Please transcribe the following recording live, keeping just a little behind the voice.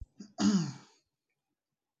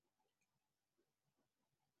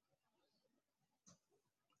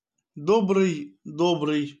Добрый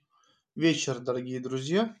вечер, дорогие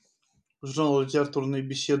друзья. Журнал «Литературные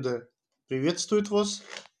беседы» приветствует вас.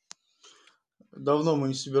 Давно мы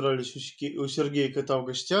не собирались у Сергея Кота в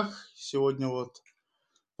гостях. Сегодня вот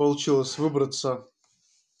получилось выбраться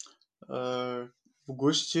в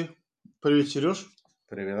гости. Привет, Сереж.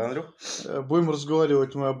 Привет, Андрюх. Будем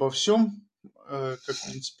разговаривать мы обо всем. Как, в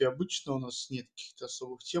принципе, обычно, у нас нет каких-то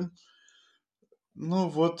особых тем. Ну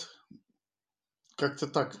вот, как-то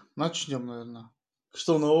так. Начнем, наверное.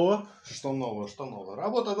 Что нового? Что нового?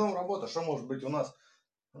 Работа, дом, работа. Что может быть у нас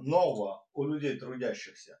нового у людей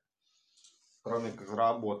трудящихся, кроме как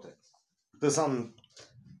работы? Ты сам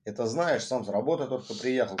это знаешь, сам с работы только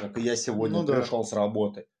приехал, как и я сегодня пришел с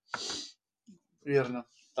работы. Верно.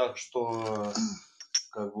 Так что,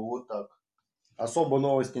 как бы вот так. Особо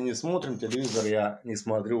новости не смотрим, телевизор я не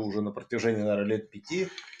смотрю уже на протяжении, наверное, лет 5.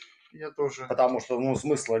 Я тоже. Потому что,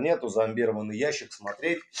 смысла нету, зомбированный ящик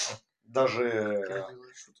смотреть. Даже,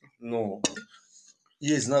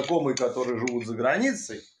 есть знакомые, которые живут за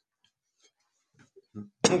границей.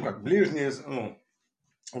 Как ближние,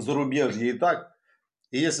 зарубежье и так.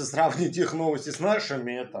 И если сравнить их новости с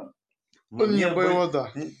нашими, это небо и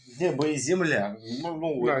вода. Небо и земля.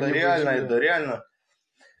 Да, это реально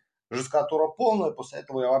жескатура полная. После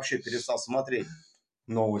этого я вообще перестал смотреть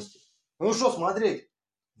новости. Ну что смотреть?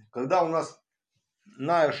 Когда у нас,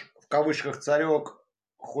 знаешь, в кавычках царек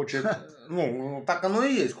хочет, так оно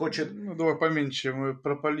и есть, хочет... Давай поменьше, мы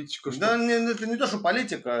про политику. Да, это не то, что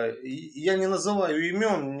политика, я не называю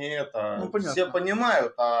имен, не это, все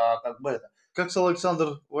понимают, а как бы это... Как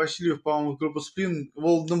Александр Васильев, по-моему, группа Сплин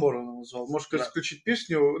Волдемора назвал. Можешь включить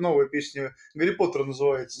песню, новая песня, Гарри Поттер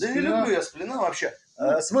называется. Да не люблю я Сплина вообще.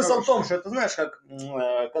 Смысл в том, что это, знаешь, как...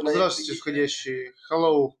 Здравствуйте, входящие.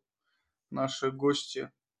 Hello, наши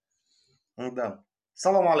гости. Да.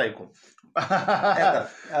 Салам алейкум. Это,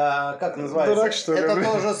 как называется? Дурак, что ли? Это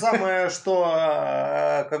то же самое, что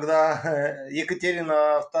когда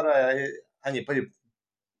Екатерина II,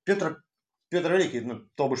 Петр Великий,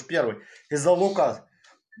 то бишь первый, издал указ.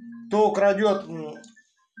 Кто украдет...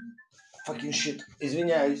 Fucking shit,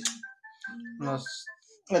 извиняюсь. У нас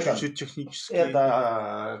чуть-чуть технически.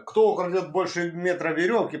 Это кто украдет больше метра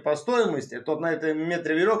веревки по стоимости, тот на этом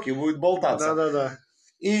метре веревки будет болтаться. Да.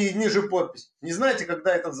 И ниже подпись. Не знаете,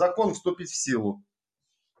 когда этот закон вступит в силу?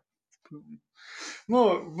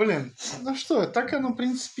 Так оно в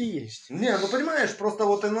принципе есть. Не, понимаешь, просто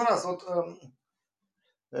вот иной раз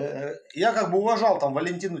я как бы уважал там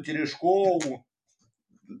Валентину Терешкову.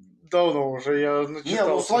 Давно уже я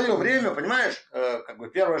начитался. В свое время, понимаешь, как бы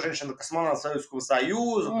первая женщина-космонавт Советского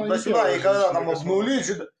Союза, туда-сюда, и когда там обнули,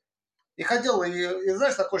 и хотел, и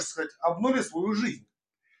знаешь, так хочется сказать, обнули свою жизнь.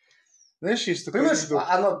 Знаешь, есть такое.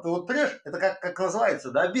 Понимаешь, это как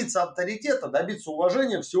называется, добиться авторитета, добиться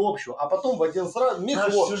уважения всеобщего, а потом в один сразу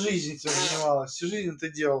всю жизнь этим занималась, всю жизнь это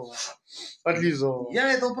делала, подлизывала.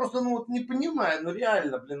 Я этого просто, не понимаю,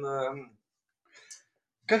 реально, блин.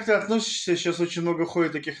 Как ты относишься, сейчас очень много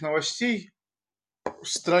ходит таких новостей в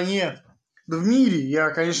стране, да в мире,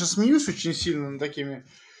 я, конечно, смеюсь очень сильно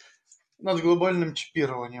над глобальным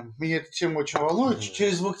чипированием. Меня эта тема очень волнует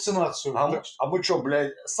через вакцинацию. А мы что,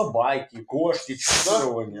 блядь, собаки, кошки,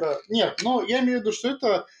 чипирование? Да. Нет, я имею в виду, что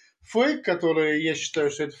это фейк, который, я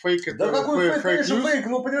считаю, что это фейк. Да какой фейк, конечно, фейк,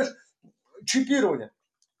 понимаешь, чипирование.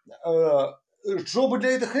 Чтобы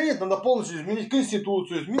для этой хрени надо полностью изменить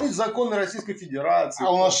Конституцию, изменить законы Российской Федерации.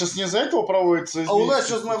 А у нас сейчас не из-за этого проводится? А у нас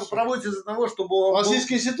сейчас проводится из-за того, чтобы... У нас есть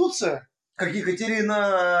Конституция? Как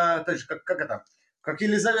Екатерина... Как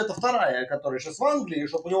Елизавета II, которая сейчас в Англии,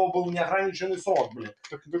 чтобы у него был неограниченный срок, блин.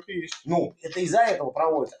 Так и есть. Это из-за этого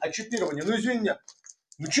проводится. А чипирование, извини меня,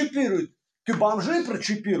 чипируют. Ты бомжей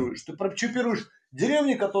прочипируешь, ты прочипируешь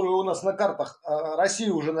деревни, которые у нас на картах России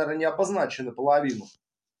уже, наверное, не обозначены половину.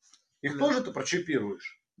 Их тоже ты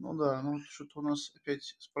прочипируешь. Что-то у нас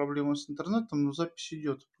опять проблемы с интернетом, но запись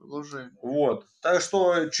идет, продолжаем. Так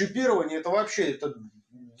что чипирование это вообще, это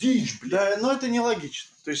дичь, блин. Да, но это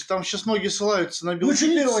нелогично. То есть там сейчас многие ссылаются на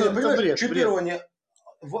белки. Чипирование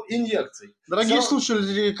в инъекции. Дорогие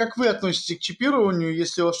слушатели, как вы относитесь к чипированию?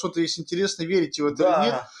 Если у вас что-то есть интересное, верите в это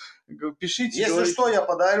или нет, пишите. Если что, я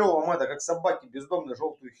подарю вам это, как собаке бездомной,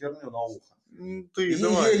 желтую херню на ухо.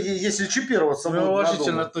 Давай. Если чипироваться мы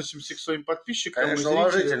уважительно относимся к своим подписчикам. Конечно,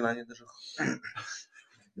 уважительно. Они даже...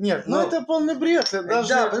 Нет, это полный бред.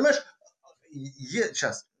 Да, понимаешь,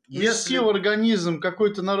 сейчас. Если в организм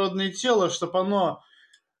какое-то народное тело, чтобы оно,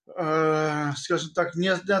 скажем так, не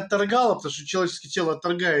отторгало, потому что человеческое тело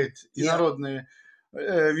отторгает инородные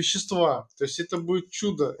вещества. То есть это будет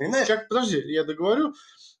чудо. Подожди, я договорю.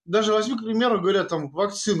 Даже возьми, к примеру, говорят, там,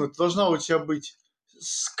 вакцина должна у тебя быть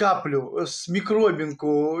с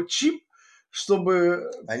микробинку чип, чтобы...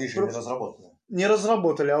 Они еще не разработаны. Не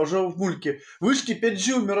разработали, а уже в мульке. Вышки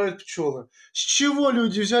 5G умирают пчелы. С чего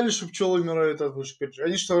люди взяли, что пчелы умирают от вышек 5G?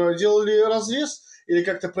 Они что, делали разрез? Или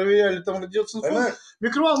как-то проверяли там радиационный фон?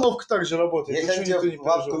 Микроволновка также работает. Если они тебе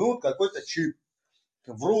воткнут какой-то чип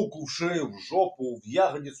в руку, в шею, в жопу, в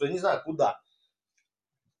ягодицу, я не знаю куда.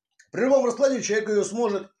 При любом раскладе человек ее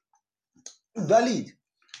сможет удалить.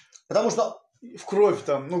 Потому что в кровь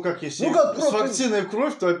там, ну как если с вакциной в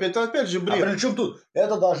кровь, то опять же бред. А при чем тут?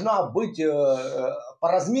 Это должна быть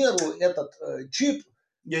по размеру этот чип,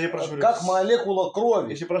 как молекула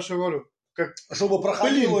крови. Я тебе прошу говорю. Как чтобы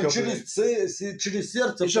проходило через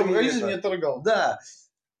сердце. И чтобы организм не торгал. Да.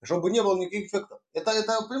 Чтобы не было никаких эффектов. Это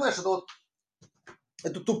понимаешь, это вот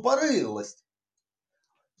это тупорылость.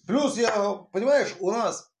 Плюс я, понимаешь, у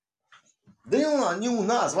нас, да не у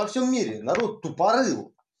нас, во всем мире народ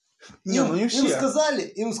тупорыл. Не все.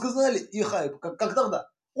 Им сказали, и хайп, как тогда.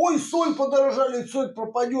 Ой, соль подорожали, соль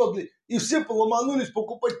пропадет, блин. И все поломанулись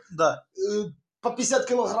покупать по 50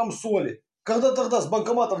 килограмм соли. Когда тогда с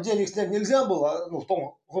банкоматов денег снять нельзя было, ну, в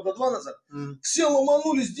том года 2 назад, все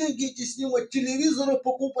ломанулись деньги эти снимать, телевизоры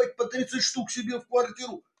покупать по 30 штук себе в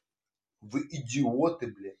квартиру. Вы идиоты,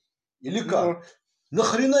 блин. Или как?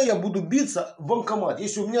 Нахрена я буду биться в банкомат,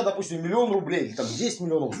 если у меня, допустим, 1 000 000 рублей, или там 10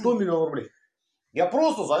 миллионов, 100 миллионов рублей. Я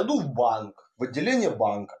просто зайду в банк, в отделение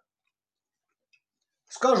банка.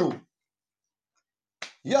 Скажу,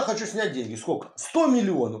 я хочу снять деньги. Сколько? 100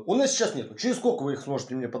 миллионов. У нас сейчас нет. Через сколько вы их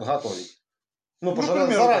сможете мне подготовить? Ну,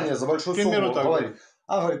 пожалуйста, заранее за большую сумму говорить.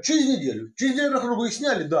 А говорит, через неделю. Через неделю вы их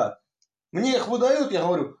сняли, да. Мне их выдают, я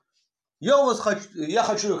говорю, я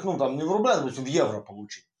хочу их, ну, там, не в рублях, допустим, в евро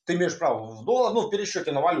получить. Ты имеешь право в доллар, ну, в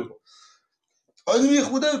пересчете на валюту. Они мне их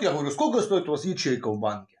выдают, я говорю, сколько стоит у вас ячейка в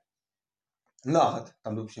банке? На год,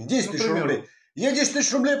 там, допустим, 10 тысяч рублей. Я 10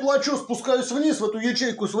 тысяч рублей плачу, спускаюсь вниз в эту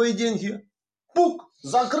ячейку свои деньги. Пук,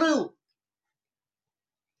 закрыл.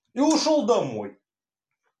 И ушел домой.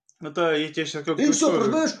 Это я тебе сейчас как-то... И все,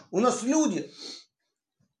 понимаешь, у нас люди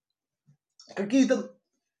какие-то...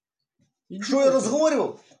 Что я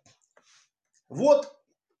разговаривал? Вот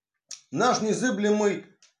наш незыблемый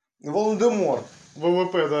Волан-де-Морт.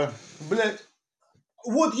 ВВП, да. Блядь.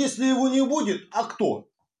 Вот если его не будет, а кто?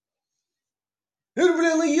 Я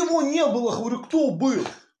говорю, блин, его не было. Говорю, кто был?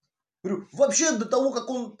 Говорю, вообще до того, как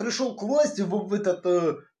он пришел к власти в этот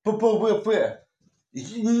ППВП,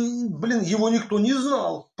 блин, его никто не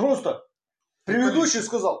знал. Просто предыдущий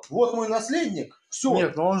сказал, вот мой наследник, все.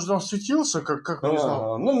 Нет, но он же там светился, как не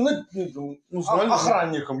знал.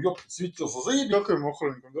 Охранником, ёпта, светился. Заебись. Каким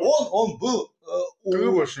охранником? Да? Он был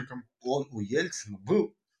КГБшником. Он у Ельцина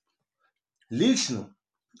был личным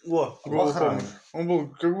в охране. Он был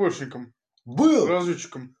КГБшником. Был.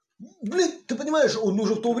 Разведчиком. Блин, ты понимаешь, он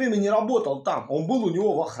уже в то время не работал там. Он был у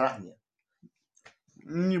него в охране.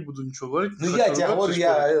 Не буду ничего говорить. Ну, я тебе говорю,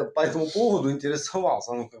 я по этому поводу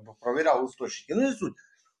интересовался. Ну, как бы проверял источники. Ну, и суть.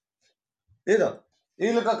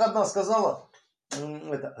 Или как одна сказала,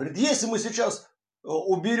 говорит, если мы сейчас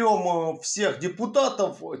уберем всех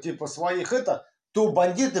депутатов, типа своих, то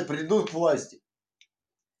бандиты придут к власти.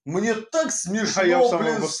 Мне так смешно,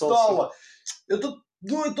 блин, стало. Это...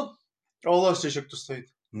 А у власти еще кто стоит?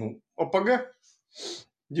 Ну. ОПГ?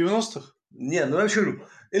 90-х? Не, ну я вообще говорю.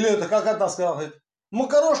 Или это как одна сказала, говорит,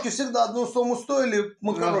 макарошки всегда одну сумму стоили,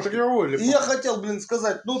 макарошки. И я хотел, блин,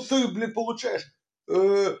 сказать, ну ты, блин, получаешь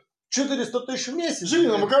 400 тысяч в месяц. Жили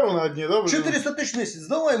на макароны одни, да? 400 тысяч в месяц.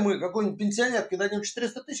 Давай мы какой-нибудь пенсионерке дадим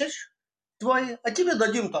 400 тысяч твои, а тебе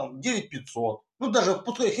дадим там 9500. Ну даже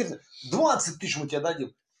пускай хер, 20 тысяч мы тебе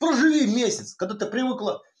дадим. Проживи месяц, когда ты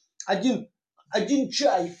привыкла один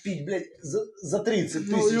чай пить, блядь, за 30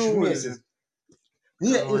 тысяч в месяц.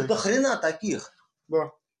 Нет, их до хрена таких.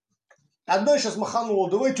 Да. Одна сейчас маханула,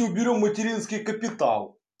 давайте уберем материнский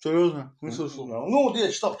капитал. Серьезно? Не слышал. Ну вот я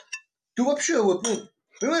читал. Ты вообще вот, ну,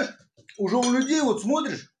 понимаешь, уже у людей вот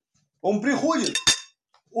смотришь, он приходит,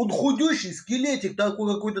 он худющий, скелетик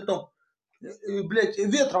такой какой-то там, блядь,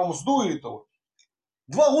 ветром сдует его.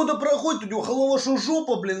 2 года проходит, у него голова что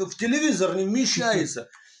жопа, блин, в телевизор не вмещается.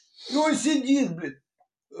 И он сидит, блин,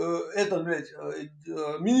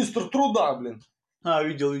 министр труда, блин.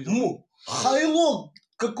 Видел. Ну, хайло,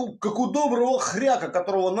 как у доброго хряка,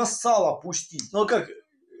 которого нассало пустить. Ну, как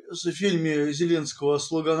в фильме Зеленского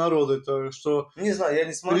 «Слуга народа», это что... Не знаю, я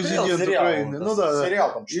не смотрел президент сериал. Украины. Ну да.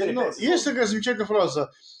 Сериал там 4-5 есть такая замечательная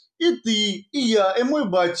фраза. И ты, и я, и мой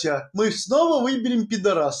батя, мы снова выберем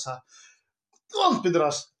пидораса. Он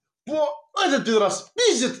пидорас. Этот пидорас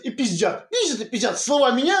пиздит и пиздят. Пиздит и пиздят.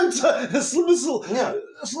 Слова меняются, смысл...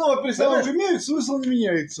 Слова при словах же меняются, смысл не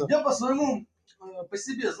меняется. Я по своему по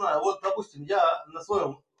себе знаю. Вот, допустим, я на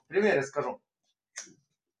своем примере скажу.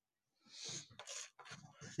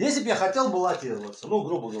 Если бы я хотел баллотироваться, ну,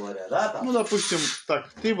 грубо говоря, да, там. Ну, допустим,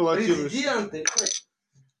 так, ты баллотируешься. Президенты.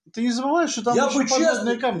 Ты не забываешь, что там Я еще бы подводные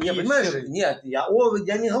честно, камни не, есть. понимаешь, серые. нет, я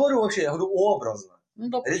не говорю вообще, я говорю образно, Ну,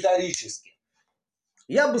 допустим. риторически.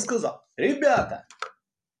 Я бы сказал, ребята,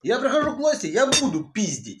 я прихожу к власти, я буду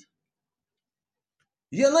пиздить.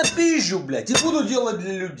 Я напизжу, блядь, и буду делать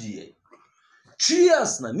для людей.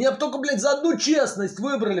 Честно, меня бы только, блядь, за одну честность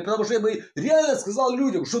выбрали, потому что я бы реально сказал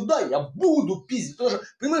людям, что да, я буду пиздить. Потому что,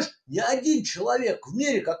 понимаешь, ни один человек в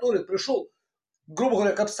мире, который пришел, грубо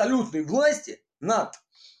говоря, к абсолютной власти над...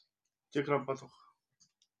 Экран потух.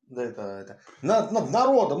 Да это над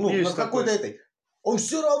народом, ну, Есть над какой-то этой. Он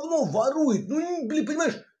все равно ворует. Ну, блин,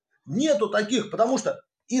 понимаешь, нету таких, потому что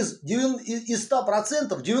из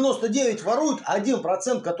 100% 99 воруют, а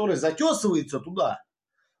 1%, который затесывается туда,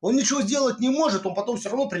 он ничего сделать не может, он потом все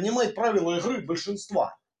равно принимает правила игры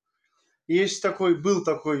большинства. Есть такой, был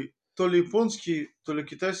такой, то ли японский, то ли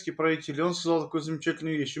китайский правитель, и он сказал такую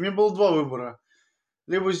замечательную вещь. У меня было два выбора.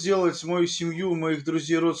 Либо сделать мою семью, моих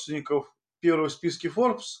друзей, родственников первой в списке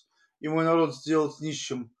Forbes, и мой народ сделать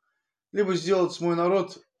нищим, либо сделать мой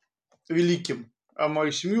народ великим, а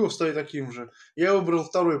мою семью оставить таким же. Я выбрал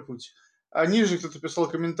второй путь. А ниже кто-то писал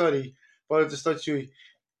комментарий под этой статьей.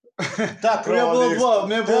 Так, у меня было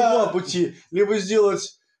два пути. Либо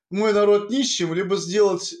сделать мой народ нищим, либо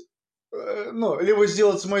сделать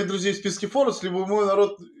моих друзей в списке Forbes, либо мой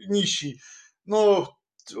народ нищий. Но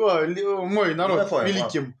мой народ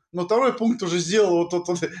великим. Но второй пункт уже сделал вот тот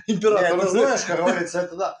император. Нет, ты знаешь, как говорится,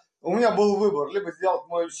 это да. У меня был выбор, либо сделать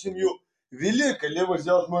мою семью великой, либо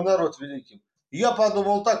сделать мой народ великим. Я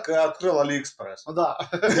подумал так и открыл Алиэкспресс. Да.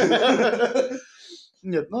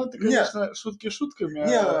 Нет, ну это, конечно, шутки шутками.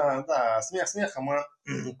 Не, да, смех смехом, а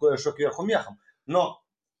кое-что кверху мехом. Но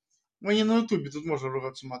мы не на Ютубе, тут можно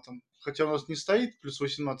ругаться матом. Хотя у нас не стоит плюс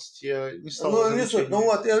 18, я не стал. Ну, не суть. Ну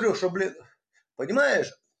вот, я говорю, что, блин,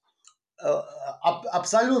 понимаешь,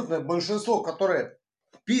 абсолютное большинство, которое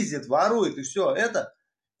пиздит, ворует и все это,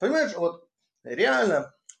 понимаешь, вот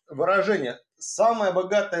реально выражение «самая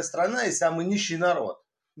богатая страна и самый нищий народ».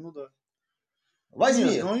 Ну да.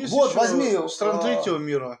 Возьми, Нет, вот возьми. стран третьего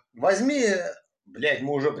мира. Возьми, блядь,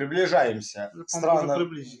 мы уже приближаемся. Страны уже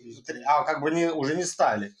приблизились. А как бы уже не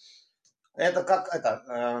стали. Это как это,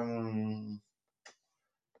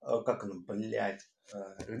 как он, блядь,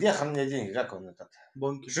 где хранят деньги, как он этот?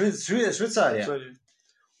 Банки. Швейцария.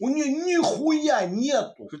 У нее нихуя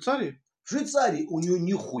нету. Швейцарии? В Швейцарии у нее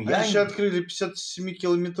нихуя они сейчас открыли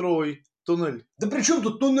 57-километровый туннель. Да при чем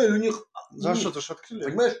тут туннель? У них... За что-то ж открыли.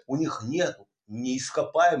 Понимаешь, у них нету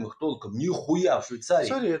неископаемых толком нихуя в Швейцарии.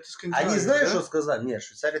 Швейцария это Скандинавия. Они знаешь, да? что сказали? Нет,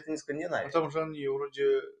 Швейцария это не Скандинавия. А там же они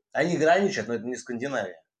вроде... Они граничат, но это не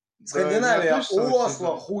Скандинавия. Да, Скандинавия, не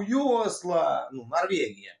Осло, Хуёсло, ну,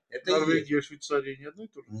 Норвегия. Это Норвегия и Швейцария не одно и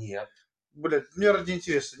то же? Нет. Блядь, мне ради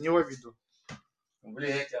интереса, не в обиду.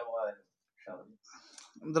 Блядь, авария.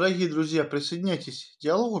 Дорогие друзья, присоединяйтесь к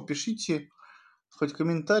диалогу, пишите хоть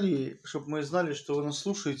комментарии, чтобы мы знали, что вы нас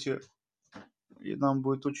слушаете. И нам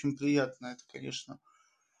будет очень приятно, это, конечно.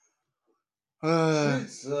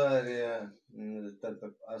 Швейцария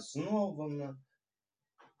так основана.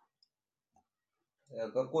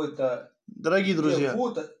 Какой-то... Дорогие друзья.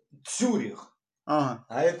 Цюрих. Ага.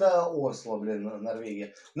 А это Осло, блин,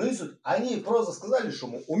 Норвегия. Ну и суть. Они просто сказали, что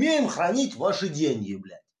мы умеем хранить ваши деньги,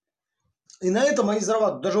 блядь. И на этом они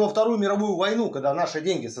зарабатывают. Даже во Вторую мировую войну, когда наши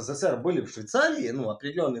деньги с СССР были в Швейцарии, ну,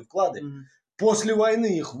 определенные вклады, после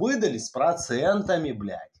войны их выдали с процентами,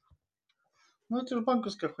 блядь. Ну, это же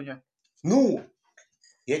банковская хуйня. Ну,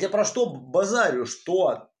 я тебе про что базарю,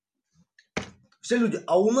 что все люди,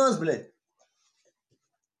 а у нас, блядь,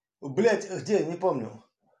 где, не помню,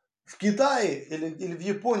 в Китае или в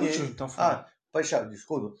Японии, почти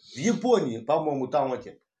сходу, в Японии, по-моему, там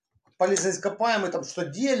эти полезные ископаемые, там что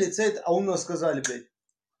делится, это, а у нас сказали, блядь,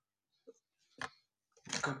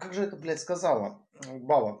 как же это, блядь, сказала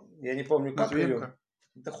баба, я не помню, как ее.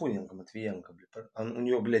 Это Хуйненко, Матвиенко, блядь. У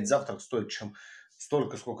нее, блядь, завтрак стоит, чем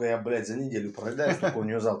столько, сколько я, блядь, за неделю продаю, столько у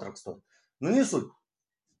нее завтрак стоит. Ну, не суть.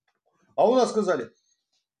 А у нас сказали,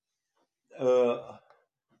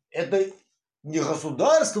 это не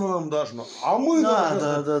государство нам должно, а мы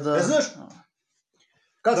должны. Да. Ты знаешь,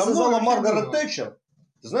 как сказала Маргарет Тэтчер,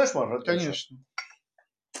 ты знаешь Маргарет Тэтчер? Конечно.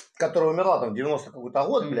 Которая умерла там в 90 какой-то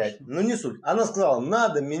год, блядь. Ну, не суть. Она сказала,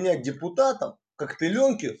 надо менять депутатам, как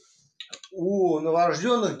пеленки, у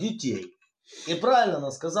новорожденных детей. И правильно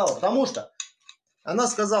она сказала, потому что она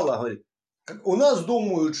сказала, говорит, у нас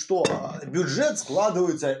думают, что бюджет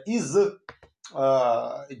складывается из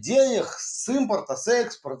денег с импорта, с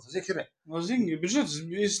экспорта, всех херня. У нас деньги, бюджет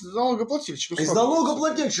из налогоплательщиков. Из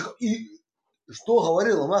налогоплательщиков. И что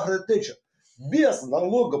говорила Маргарет Тэтчер? Без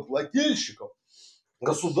налогоплательщиков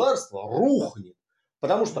государство рухнет.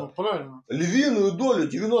 Потому что львиную долю,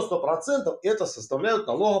 90% это составляют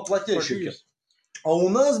налогоплательщики. А у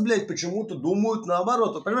нас, блядь, почему-то думают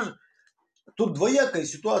наоборот. Вот, понимаешь, тут двоякая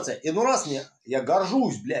ситуация. И ну раз я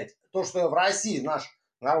горжусь, блядь, то, что в России наш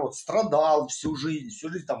народ страдал всю жизнь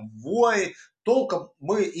там вои. Толком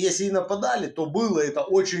мы, если и нападали, то было это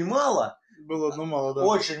очень мало. Было, но мало, да.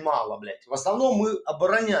 Очень мало, блядь. В основном мы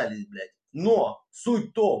оборонялись, блядь. Но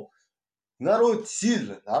суть в том, народ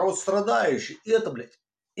сильный, народ страдающий. Это, блядь.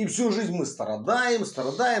 И всю жизнь мы страдаем. И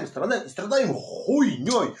страдаем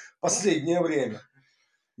хуйней в последнее время.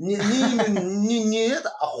 Не это,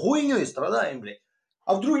 а хуйней страдаем, блядь.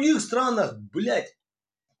 А в других странах, блядь.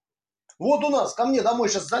 Вот у нас, ко мне домой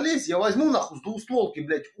сейчас залезь, я возьму нахуй с двустволки,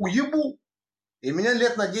 блядь, уебу. И меня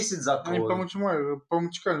лет на 10 закроют. Они по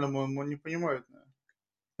мутикальному не понимают, наверное.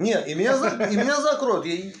 Нет, и меня закроют.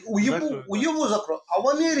 Я уебу закроют. А в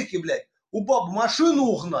Америке, блядь, у бабы машину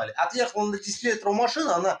угнали. Отъехала на 10-литровую машину,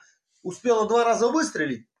 она успела 2 раза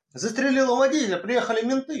выстрелить. Застрелила водителя, приехали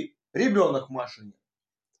менты. Ребенок в машине.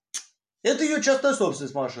 Это ее частная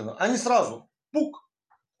собственность машина. Они сразу, пук.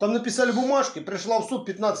 Там написали бумажки, пришла в суд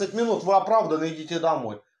 15 минут, вы оправданы, идите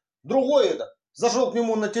домой. Другой это. Зашел к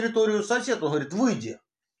нему на территорию соседа, он говорит, выйди.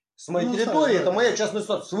 С моей территории, это моя частная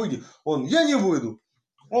собственность, выйди. Он, я не выйду.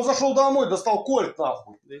 Он зашел домой, достал кольт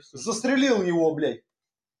нахуй. Застрелил его, блядь.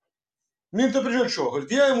 Менты приезжают, что?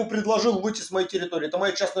 Говорит, я ему предложил выйти с моей территории, это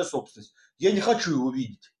моя частная собственность. Я не хочу его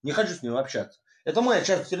видеть, не хочу с ним общаться. Это моя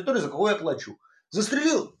частная территория, за какую я плачу.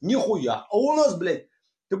 Застрелил? Нихуя. А у нас, блядь,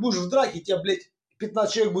 ты будешь в драке, тебя, блядь,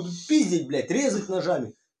 15 человек будут пиздить, блядь, резать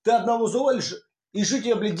ножами. Ты одного завалишь, и еще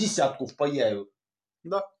тебя, блядь, 10 впаяют.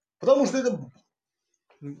 Да. Потому что это...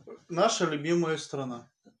 Наша любимая страна.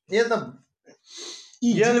 Это...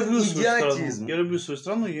 Я люблю свою идиотизм. страну. Я люблю свою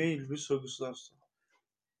страну, я и люблю свое государство.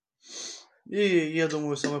 И я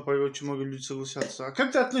думаю, со мной очень много людей согласятся. А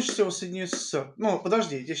как ты относишься в Соединенные СССР? Ну,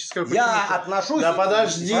 подожди, я сейчас скажу. Я отношусь... Да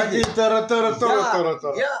подожди, ты Я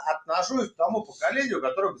отношусь к тому поколению,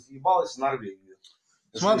 которое съебалось в Норвегию.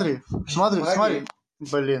 Смотри.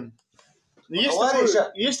 Блин.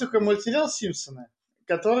 Есть такой мультсериал «Симпсоны»,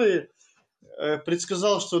 который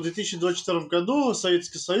предсказал, что в 2024 году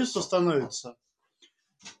Советский Союз восстановится.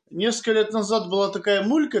 Несколько лет назад была такая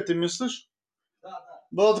мулька, ты меня слышишь? Да.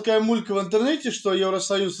 Была такая мулька в интернете, что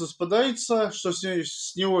Евросоюз распадается, что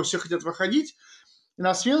с него все хотят выходить. И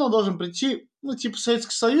на смену должен прийти,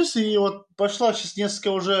 Советский Союз. И вот пошла сейчас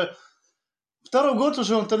несколько уже... Второй год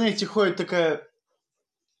уже в интернете ходит такая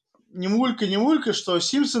не мулька, что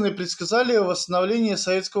Симпсоны предсказали восстановление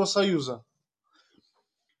Советского Союза.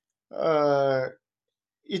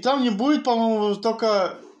 И там не будет, по-моему,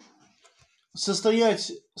 только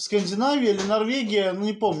состоять Скандинавия или Норвегия,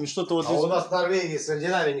 не помню, что-то вот... у нас Норвегия и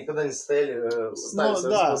Скандинавия никогда не состояли в составе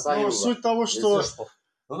Советского Союза. Но суть того, что...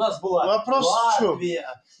 У нас была вопрос Латвия.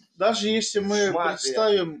 Даже если мы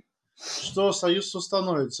представим, что Союз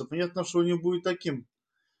восстановится, понятно, что он не будет таким.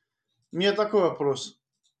 У меня такой вопрос.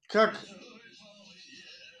 Как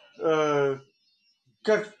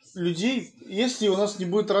людей, если у нас не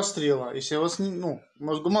будет расстрела, если у вас не, у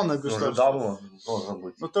нас гуманное государство. Давно должен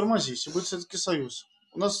быть. Но тормози, если будет Советский Союз.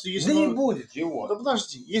 У нас есть не будет его. Да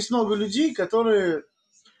подожди, есть много людей, которые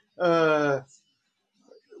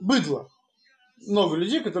быдло. Много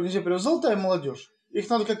людей, которые нельзя перевоспитать. Золотая молодежь. Их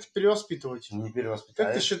надо как-то перевоспитывать. Не перевоспитать.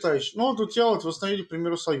 Как ты считаешь? Ну, вот у тебя восстановили, к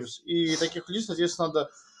примеру, Союз. И таких людей, соответственно, надо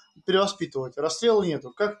перевоспитывать. Расстрела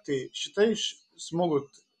нету. Как ты считаешь, смогут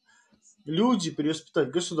люди перевоспитать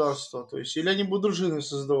государство? То есть, или они будут дружины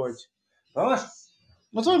создавать? Понимаешь?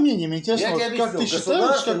 Твое мнение, мне интересно, я тебе объясню, как ты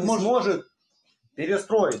считаешь, как может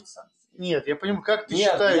перестроиться. Нет, я понимаю, как ты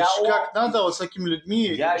считаешь, как надо вот с такими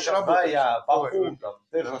людьми работать? Я по пунктам.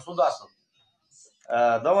 Ты же государство.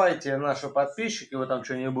 Давайте, наши подписчики, вы там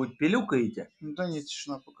что-нибудь пилюкаете? Да нет,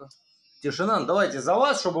 тишина пока. Тишина, давайте за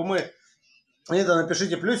вас, чтобы мы...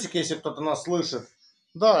 напишите плюсики, если кто-то нас слышит.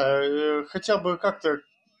 Да, хотя бы как-то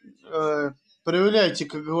проявляйте,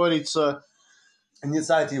 как говорится,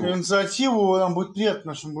 инициативу. Нам будет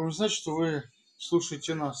приятно, что мы будем знать, что вы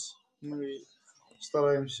слушаете нас. Мы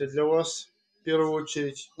стараемся для вас в первую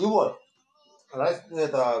очередь. И вот,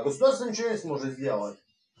 государство ничего не сможет сделать.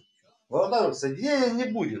 Во-вторых, соединения не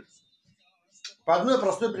будет. По одной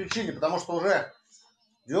простой причине, потому что уже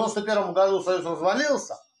в 91 году Союз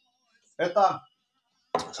развалился.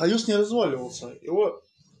 Союз не разваливался. Его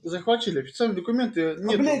захватили. Официальные документы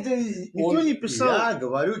нет. Никто не писал. Я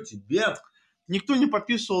говорю тебе, никто не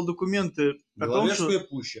подписывал документы о том, что... Беловежская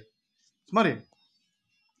пуща. Смотри,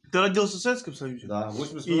 ты родился в Советском Союзе? Да, И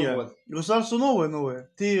 82 я. год. Государство новое.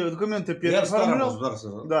 Ты документы Я в старом переоформлял?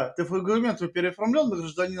 государстве. Да, ты документы переоформлял на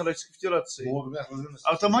гражданина Российской Федерации? Ну, у меня гражданин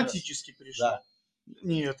Автоматически перешел. Да.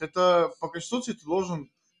 Нет, это по Конституции ты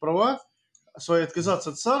должен права свои отказаться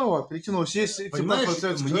от старого, перейти на все эти Понимаешь,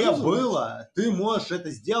 мне было, ты можешь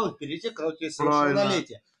это сделать перед тем, когда у тебя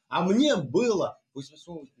совершеннолетие. А мне было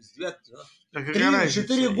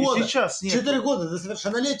 4 года. Сейчас нет. 4 года до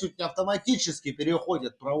совершеннолетия у тебя автоматически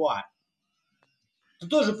переходят права. Ты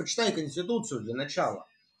тоже почитай Конституцию для начала.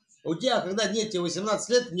 У тебя, когда нет тебе 18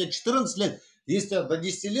 лет, мне 14 лет, если до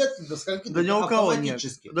 10 лет, до скольки да ни у кого нет.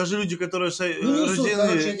 автоматически. Даже люди, которые Ну,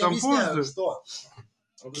 рождены там позже. Что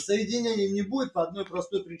воссоединения не будет по одной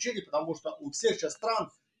простой причине, потому что у всех сейчас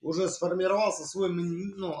стран уже сформировался свой,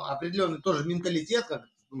 определенный тоже менталитет, как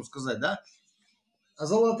сказать, да? А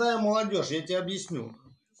золотая молодежь, я тебе объясню.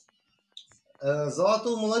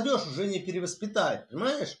 Золотую молодежь уже не перевоспитать,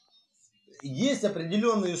 понимаешь? Есть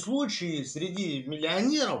определенные случаи среди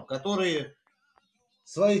миллионеров, которые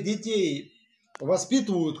своих детей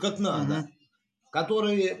воспитывают как надо,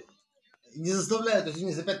 которые не заставляют,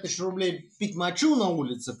 извини, за 5000 рублей пить мочу на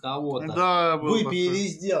улице кого-то, да, выпей или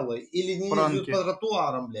сделай, или не ездят по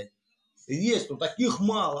тротуарам, блядь. Есть, но таких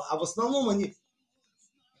мало, а в основном они...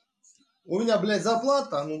 У меня, блядь,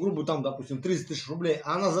 зарплата, грубо там, допустим, 30 000 рублей,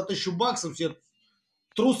 а она за 1000 баксов все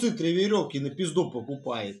трусы 3 веревки на пизду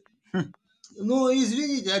покупает. Ну,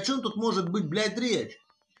 извините, о чем тут может быть, блядь, речь?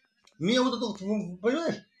 Меня вот это,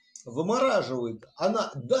 понимаешь, вымораживает.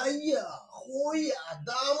 Она, да я, хуя,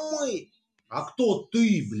 да мы. А кто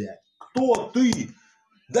ты, блядь? Кто ты?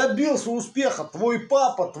 Добился успеха твой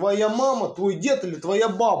папа, твоя мама, твой дед или твоя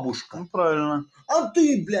бабушка? Ну, правильно. А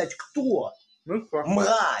ты, блядь, кто? Ну, кто?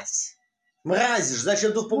 Мразь. Мразишь,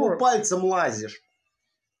 зачем ты в пальцем лазишь?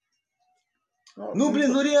 Ну,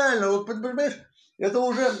 блин, ну реально, вот, понимаешь, это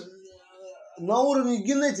уже на уровне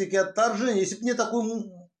генетики отторжения. Если бы мне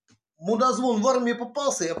такой мудозвон в армии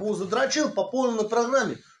попался, я бы его задрочил по полной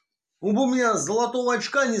программе. Он бы у меня с золотого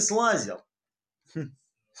очка не слазил.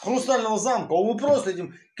 С хрустального замка. Он бы просто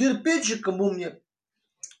этим кирпичиком у меня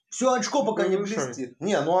все очко пока не блестит.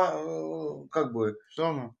 Не, как бы... Все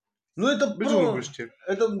равно. Ну это без про... грубости.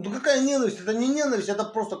 Это какая ненависть? Это не ненависть, это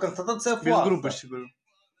просто констатация факта. Без грубости, говорю.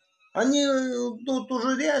 Они тут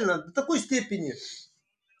уже реально до такой степени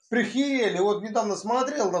прихерели. Вот недавно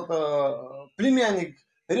смотрел, это племянник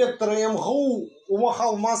ректора МГУ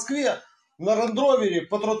умахал в Москве на рендровере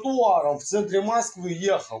по тротуарам в центре Москвы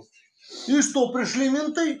ехал. И что, пришли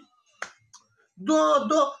менты?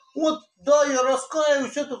 Да, я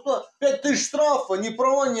раскаиваюсь, это 5000 штрафа, ни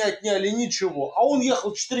права не отняли, ничего. А он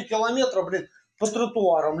ехал 4 километра, блин, по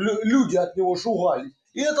тротуарам, люди от него шугались.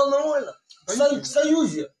 И это нормально. В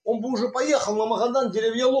Союзе он бы уже поехал на Магадан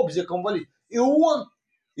деревья лобзиком валить. И он,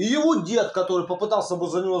 и его дед, который попытался бы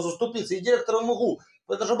за него заступиться, и директор МГУ.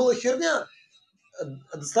 Это же была херня.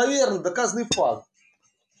 Достоверно доказанный факт.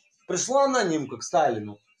 Пришла анонимка к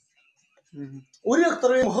Сталину. У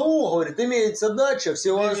ректора МГУ, говорит, имеется дача в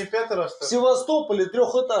Севастополе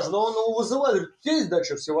трехэтажная. Он его вызывает, говорит, есть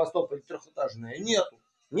дача в Севастополе трехэтажная?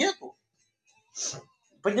 Нету.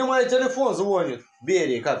 Поднимает телефон, звонит.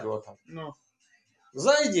 Берия, как его там? Ну.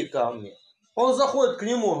 Зайди ко мне. Он заходит к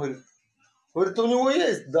нему, говорит, у него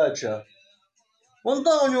есть дача? У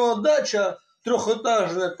него дача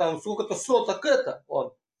трехэтажная, там сколько-то соток это.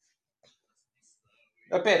 Он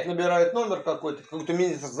опять набирает номер какой-то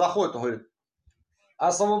министр заходит, он говорит,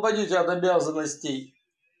 освободите от обязанностей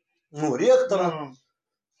ректора,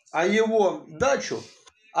 а его дачу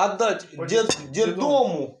отдать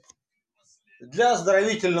детдому для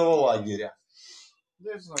оздоровительного лагеря.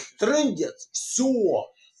 Трындец,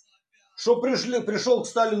 все. Что пришел к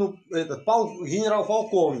Сталину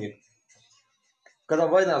генерал-полковник. Когда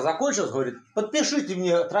война закончилась, говорит, подпишите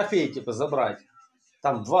мне трофей, забрать.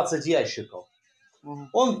 Там 20 ящиков.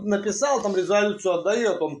 Он написал, там резолюцию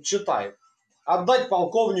отдает, он читает. Отдать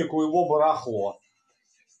полковнику его барахло.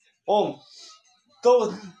 Он,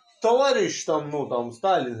 товарищ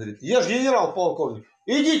Сталин, говорит, я же генерал-полковник.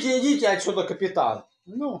 Идите отсюда, капитан.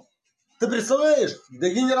 Ты представляешь,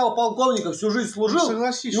 до генерал-полковника всю жизнь служил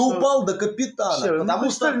и упал до капитана.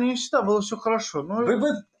 Потому что не всегда было все хорошо.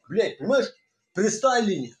 Блядь, понимаешь, при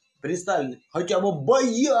Сталине хотя бы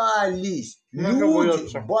боялись.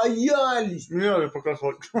 Люди боялись. Блядь,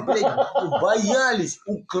 боялись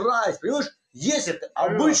украсть. Понимаешь, если ты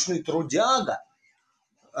обычный трудяга,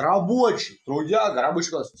 рабочий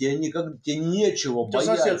класс, тебе нечего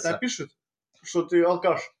бояться. Сосед напишет, что ты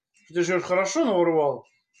алкаш, что ты живешь хорошо, но урвал.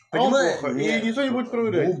 Понимаешь? И никто не будет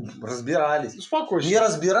проверять. Ну, разбирались. Успокойся. Не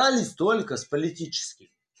разбирались только с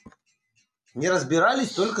политическими. Не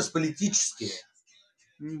разбирались только с политическими.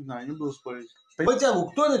 Не знаю, не буду спорить. Хотя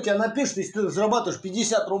бы кто на тебя напишет, если ты зарабатываешь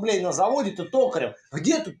 50 рублей на заводе, ты токарем.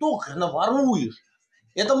 Где ты токарь наворуешь?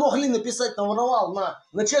 Это могли написать, наворовал на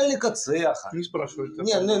начальника цеха. Не спрашивай.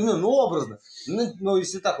 Ну, образно. Ну,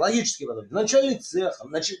 если так, логически подумать. Начальник цеха,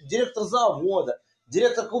 директор завода,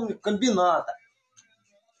 директор какого-нибудь комбината.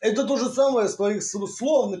 Это то же самое с твоих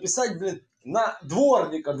слов написать, блин, на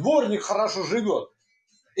дворника. Дворник хорошо живет.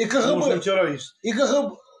 И КГБ. Нужен террорист. И КГБ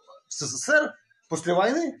в СССР после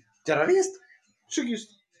войны террорист. Чекист.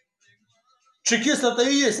 Чекист это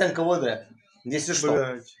и есть НКВД. Если что.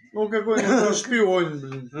 Блядь. Ну какой-нибудь шпион,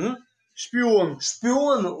 блин. Шпион.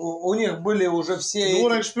 Шпион, у них были уже все...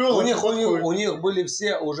 Дворник шпион. У них были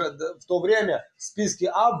все уже в то время списки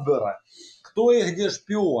Абвера. Кто и где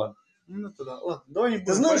шпион. Ну тогда. Ладно, давай не будем.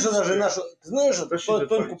 Ты знаешь даже нашу... Ты знаешь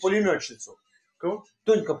Тоньку пулеметчицу? Кого?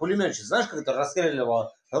 Тонька пулеметчица. Знаешь, как это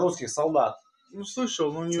расстреливала русских солдат? Ну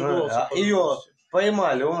слышал, но не удалось. Ее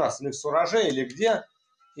поймали у нас или в Сураже, или где,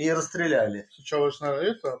 и расстреляли. Сначала же,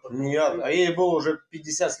 наверное, это, а потом... Нет, а ей было уже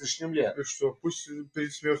 50 с лишним лет. И что, пусть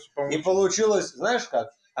перед смертью помочь. И получилось, знаешь как,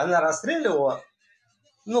 она расстреливала,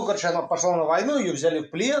 ну, короче, она пошла на войну, ее взяли в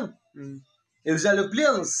плен, и взяли в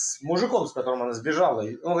плен с мужиком, с которым она сбежала.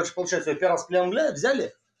 Ну, короче, получается, ее первый раз в плен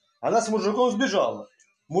взяли, она с мужиком сбежала.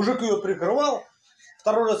 Мужик ее прикрывал,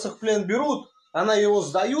 второй раз их в плен берут, она его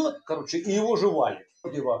сдает, короче, и его жевали.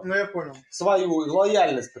 Ну, я понял. Свою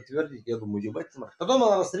лояльность подтвердить, я думаю, ебать. Потом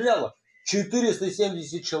она расстреляла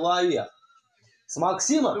 470 человек. С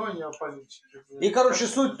Максима. Давай не о политике. И, короче,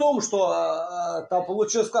 суть в том, что там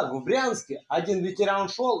получилось как, в Брянске один ветеран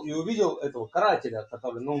шел и увидел этого карателя,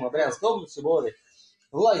 который, ну, на Брянской области был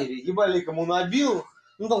в лагере, ебали кому набил,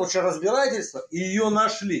 ну, там вообще разбирательство, и ее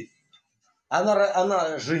нашли.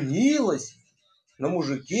 Она женилась на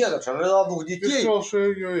мужике, она родила 2 детей. Ты сказал, что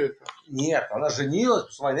ее это... Нет, она женилась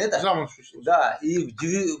после войны. Это... Замуж вышла. Да, и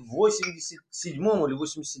в 87-м или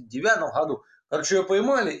 89-м году, короче, ее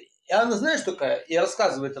поймали. И она, знаешь, такая, и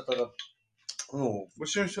рассказывает это, ну... В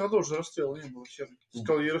 80 году уже расстрела не было.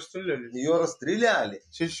 Сказал, ее расстреляли. Ее расстреляли.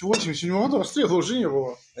 В 87 году расстрела уже не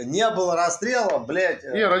было. Не было расстрела, блядь.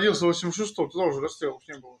 Я родился в 86-м, тогда уже расстрелов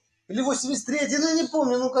не было. Или 83-й, ну не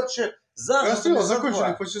помню, ну, короче, заживо. Расстрелы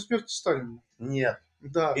закончили после смерти Сталина. Нет.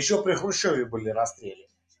 Да. Еще при Хрущеве были расстрелы.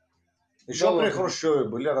 Еще при Хрущеве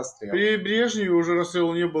были расстрелы. При Брежневе уже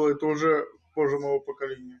расстрела не было, это уже позже моего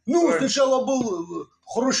поколения. Ну, раньше. Сначала был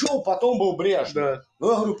Хрущев, потом был Брежнев. Да.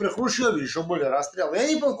 Ну, я говорю, при Хрущеве еще были расстрелы. Я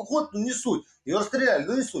не помню, какой, ну, не суть. Ее расстреляли,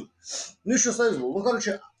 ну, не суть. Ну, еще союз был. Ну,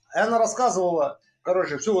 короче, она рассказывала,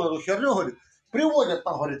 короче, всю эту херню, говорит, приводят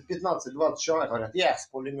там, говорит, 15-20 человек, говорят, я с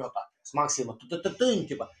пулемета, с Максима,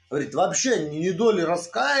 типа, говорит, вообще ни доли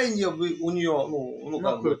раскаяния у нее, ну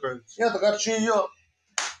как бы. Это, короче, ее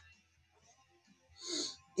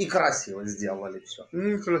и красиво сделали все.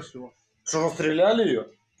 Ну, красиво. Что, расстреляли ее?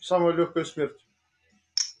 Самая легкая смерть.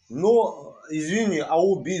 Но, извини, а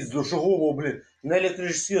убить душегубу, блин, на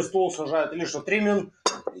электрический стол сажают или что, 3 минут,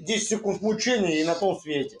 10 секунд мучения и на том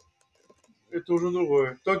свете. Это уже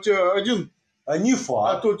другое. То тебя один, а не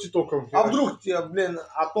факт. а то тебе током. А вдруг тебя, блин,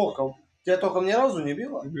 током? Тебя током ни разу не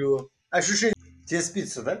било? Било. Ощущение. Тебе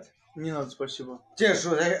спится, да? Не надо, спасибо. Те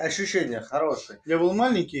же ощущения хорошие. Я был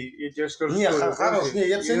маленький, я тебе скажу. Не, хороший. Не,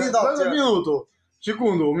 я тебе не дал. Тебе... Минуту.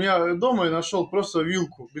 Секунду. У меня дома я нашел просто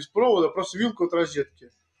вилку. Без провода, просто вилку от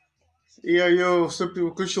розетки. И я ее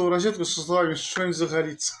включил в розетку со словами, что что-нибудь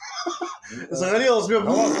загорится. Загорелось мне.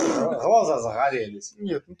 Глаза загорелись.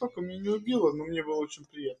 Нет, ну только меня не убило, но мне было очень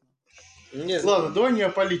приятно. Нет. Ладно, давай не о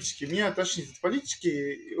политике. Меня тошнит от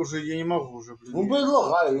политики, уже я не могу уже. Блин. Ну,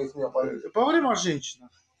 предлагаю, если не о политике. Поговорим о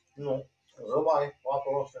женщинах. Ну, давай,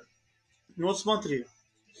 вопросы. Ну вот смотри.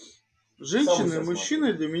 Женщины и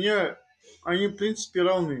мужчины для меня, они в принципе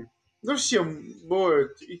равны. Да всем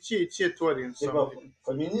бывают и те твари. Типа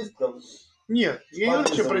феминистка? Нет, я не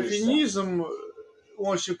говорю про феминизм.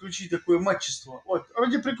 Он еще включить такое мачество. Вот,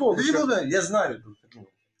 ради прикола. Я знаю.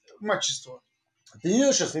 Мачество. Ты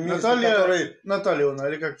не сейчас феминистки, Наталья,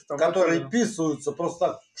 или как-то там. Которые писаются просто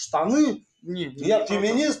так в штаны. Нет, я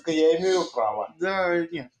феминистка, я имею право. Да,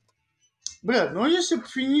 нет. Блядь, ну если бы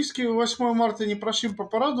феминистки 8 марта не прошли по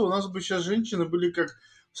параду, у нас бы сейчас женщины были как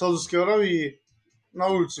в Саудовской Аравии, на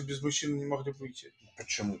улице без мужчин не могли выйти.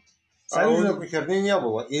 Почему? Союзной херни не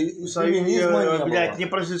было. И феминизма не было. Блядь, не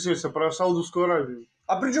про про Саудовскую Аравию.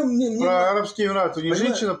 А причем про Арабские Эмираты. У них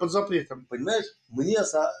женщина под запретом. Понимаешь, мне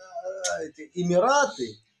эти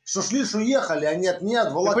Эмираты, что шли, что ехали, а нет,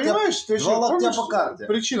 два локтя по карте.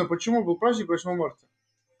 Причина, почему был праздник 8 марта?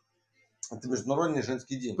 Это Международный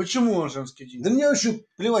женский день. Почему он женский день? Да мне вообще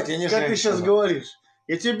плевать, я не Как женщина. ты сейчас говоришь?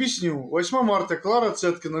 Я тебе объясню. 8 марта Клара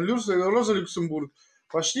Цеткина, Роза Люксембург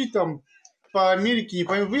пошли там по Америке, не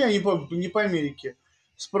по Америке.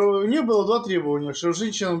 У них было 2 требования, что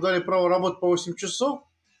женщинам дали право работать по 8 часов,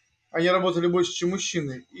 они работали больше, чем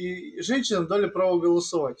мужчины, и женщинам дали право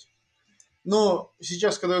голосовать. Но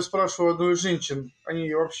сейчас, когда я спрашиваю одну из женщин,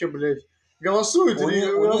 они вообще, блядь, голосуют или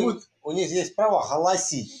работают? У них есть право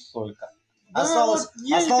голосить только. Да, осталось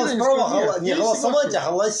право не голосовать,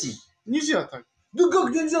 а голосить. Нельзя так. Да как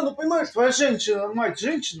нельзя, ну понимаешь? Твоя женщина, мать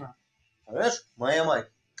женщина. Понимаешь? Моя мать.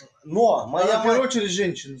 Но моя Она мать... в первую очередь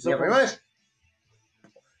женщина. Не, понимаешь?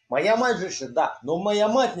 Моя мать женщина, да. Но моя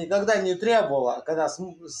мать никогда не требовала, когда с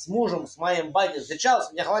мужем, с моим батей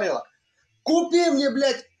встречалась, мне говорила, купи мне,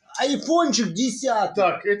 блядь, айфончик 10.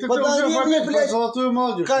 Так, это ты подари уже мне, опять про блядь, золотую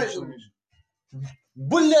молодежь начинаешь.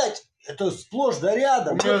 Блядь, это сплошь да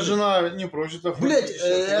рядом. У меня жена не просит Блядь,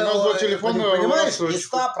 у нас был телефон, понимаешь,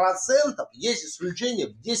 из 100% есть исключение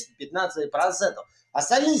в 10-15%.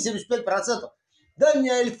 Остальные 75%. Дай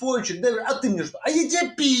мне айфончик, а ты мне что? А я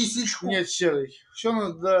тебе писечку. Нет, Серый, все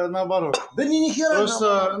наоборот. Да не нихера Просто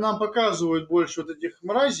наоборот. нам показывают больше вот этих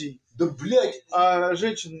мразей. Да, блядь. А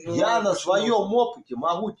женщин... Я на своем опыте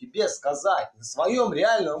могу тебе сказать. На своем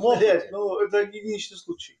реальном опыте. Блядь, ну это единичный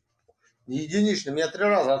случай. Единичный. Меня 3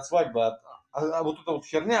 раза от свадьбы вот эта вот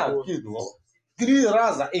херня откидывала. 3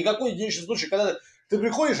 раза. И какой единичный случай, когда ты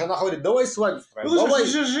приходишь, она говорит, давай свадьбу строим. Ну, давай.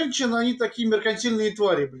 же женщины, они такие меркантильные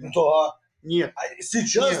твари, блин. Да. Нет. А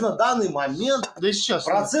сейчас Нет. на данный момент Да и сейчас.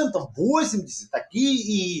 процентов 80 такие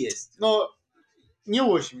и есть. Но не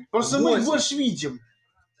 80. Просто 8. мы их больше видим.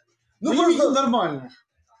 Ну, мы просто... не видим нормальных.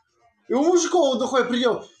 И у мужиков такой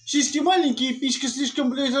предел. Сиськи маленькие, писька слишком,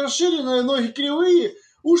 блядь, расширенная, ноги кривые,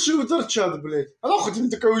 уши торчат, блядь. Она хоть не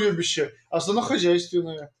такая любящая, а она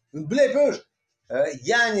хозяйственная. Блядь, понимаешь?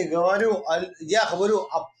 Я не говорю, я говорю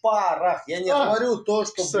о парах. Я не говорю то,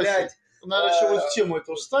 что, кстати, блядь... Надо еще вот в тему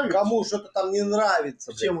этого вставить. Кому что-то там не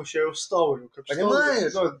нравится. В тему сейчас я вставлю. Как понимаешь?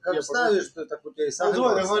 Вставлю, как вставишь, что так у тебя и сам.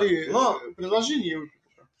 Давай, говори. Но предложение.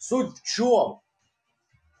 суть в чем?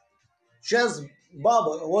 Сейчас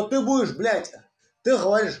баба, вот ты будешь, блядь, ты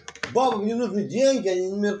говоришь, бабам не нужны деньги,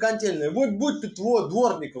 они не меркантильные. Будь ты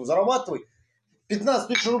дворником, зарабатывай 15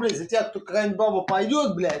 тысяч рублей. За тебя какая-нибудь баба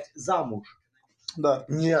пойдет, блядь, замуж. Да.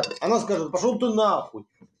 Нет. Она скажет, пошел ты нахуй.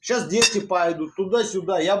 Сейчас дети пойдут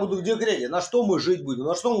туда-сюда, я буду в декрете. На что мы жить будем?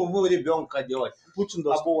 На что мы будем ребенка одевать? Путин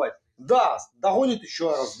даст. Обувать? Даст. Догонит еще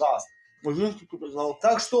раз, даст.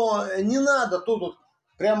 Так что не надо тут вот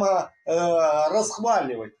прямо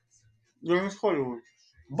расхваливать. Я не расхваливаю.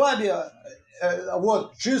 Бабе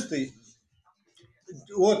вот чистый,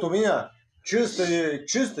 вот у меня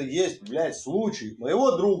чистый есть, блядь, случай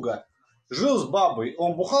моего друга. Жил с бабой,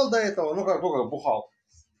 он бухал до этого, ну как бухал.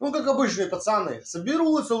 Ну, как обычные пацаны,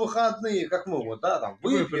 соберутся в выходные, как мы вот, да, там,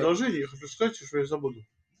 выпьем. Предложение, я хочу сказать, что я забуду.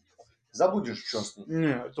 Забудешь, что с ним?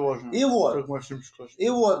 Не, это важно. И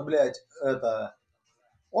вот, блядь,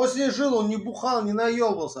 он с ней жил, он не бухал, не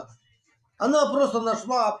наебался. Она просто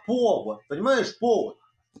нашла повод, понимаешь, повод.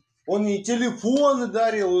 Он ей телефоны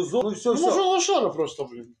дарил, ну все, все. Ну, лошара просто,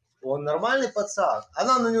 блин. Он нормальный пацан.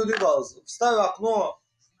 Она на него удивилась, вставь окно,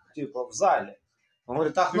 типа, в зале. Он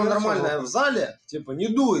говорит, окно нормальное в зале, типа, не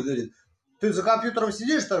дуй, говорит. Ты за компьютером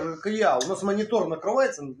сидишь, так же, как и я. У нас монитор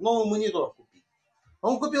накрывается, новый монитор купить.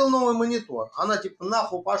 Он купил новый монитор. Она, типа,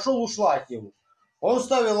 нахуй пошел, ушла от него. Он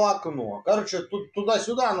ставил окно. Короче,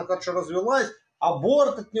 туда-сюда она, короче, развелась.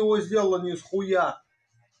 Аборт от него сделала не с хуя.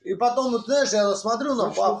 И потом, вот, знаешь, я смотрю на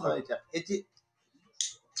баб, на эти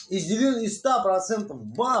из 100%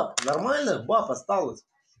 баб, нормальных баб осталось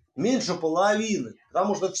меньше половины.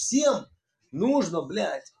 Потому что всем нужно,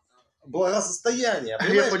 блядь, благосостояние.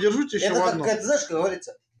 Понимаешь? Я поддержу тебя еще в одном. Это, знаешь, как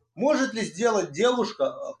говорится, может ли сделать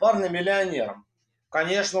девушка парня миллионером?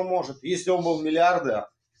 Конечно, может, если он был миллиардер.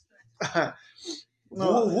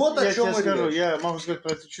 Вот о чем мы говорим. Я могу сказать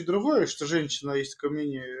про это чуть другое, что женщина, есть такое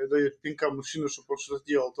мнение, дает пинка мужчину, чтобы он что-то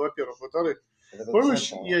сделал. Это во-первых. Во-вторых,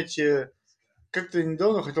 помнишь, я тебе как-то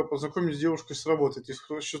недавно хотел познакомить с девушкой с работы. Ты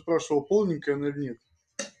еще спрашивал, полненькая она или нет.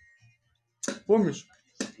 Помнишь?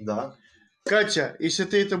 Да. Катя, если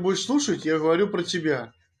ты это будешь слушать, я говорю про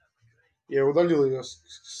тебя. Я удалил ее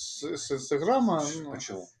с Инстаграма.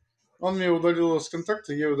 Почему? Он меня удалил с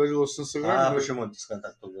контакта, я удалил с Инстаграма. А почему ты с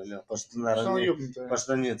контакта удалил? Потому что, наверное, потому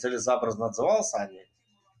что не целесообразно отзывался о ней?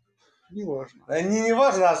 Не важно. Не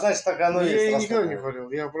важно, а значит, так оно есть. Я никогда не говорил,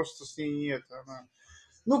 я просто с ней не это. Она...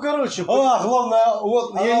 Ну, короче. Главное,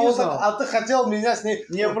 вот, я не знал. А ты хотел меня с ней...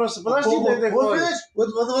 Не, просто подожди,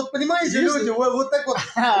 вот понимаете, люди, вот так вот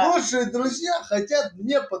лучшие друзья хотят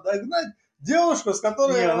мне подогнать Девушку, с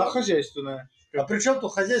которой... Не, она хозяйственная. А при чем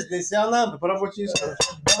тут хозяйство, если она... По работе не скажешь.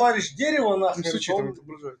 Товарищ дерево нахрен... Не стучи там, это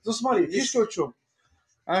образует. Ну смотри, фишка в чем.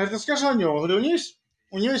 Она говорит, расскажи о нем. Я говорю,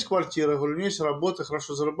 у нее есть квартира, я говорю, у нее есть работа,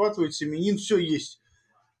 хорошо зарабатывает, семенин, все есть.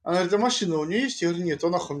 Она говорит, а машина у нее есть? Я говорю, нет, а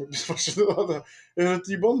нахуй мне без машины надо. Я говорю,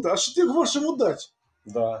 ты ебанутый, а что ты можешь ему дать?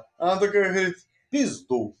 Да. Она такая говорит,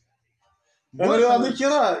 Пизду. я говорю, а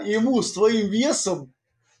нахера ему с твоим весом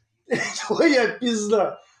твоя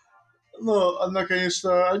пизда? Ну, она,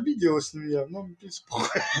 конечно, обиделась на меня, но без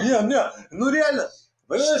похуй. Не, ну реально.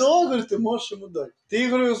 Что, говорит, ты можешь ему дать? Ты,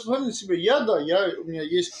 говорю, смотри на себя. У меня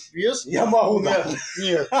есть вес. Я могу дать.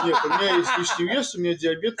 Нет, у меня есть лишний вес, у меня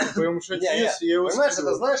диабет, поэтому что вес, я его понимаешь,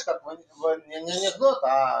 скидываю. это знаешь, как не анекдот,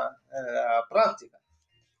 а практика.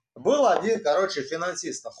 Был один, короче,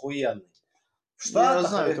 финансист охуенный. В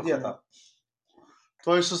Штатах или где-то.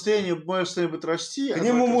 Твое состояние, мое состояние будет расти. К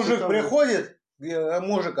нему мужик приходит,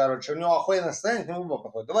 мужик, короче, у него охуенное состояние, к нему баба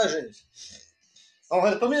приходит, давай женись. Он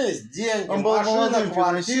говорит, у меня есть деньги, он был машина, молодым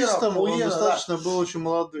квартира, финансистом, он хуена, достаточно был очень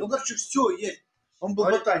молодым. Ну, короче, все есть. Он был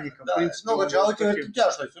ботаником, да, в принципе. Ну, короче, а у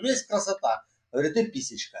тебя что есть? У меня есть красота. Говорит, ты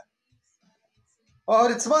писечка. Он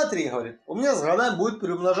говорит, смотри, говорит, у меня с годами будет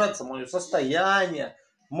приумножаться мое состояние,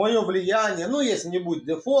 мое влияние. Ну, если не будет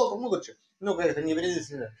дефолта, ну, короче, ну, как-то не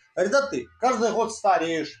вредительно. Говорит, а ты каждый год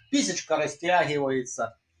стареешь, писечка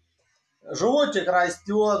растягивается, животик растет,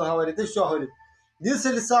 говорит, и все, говорит.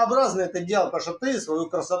 Нецелесообразно это делать, потому что ты свою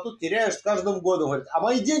красоту теряешь с каждым годом, говорит. А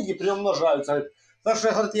мои деньги приумножаются, говорит. Потому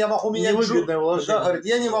что, говорит, я могу менять... Невыгодное вложение. Да, говорит,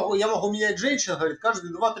 я могу менять женщин, говорит,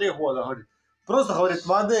 каждые 2-3 года, говорит. Просто, говорит,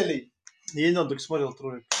 моделей. Я не надо, смотрел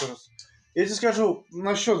трое раз. Я тебе скажу,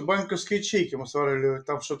 насчет банковской ячейки мы смотрели,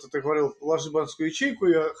 там что-то ты говорил, ложи банковскую ячейку,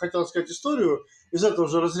 я хотел сказать историю из этого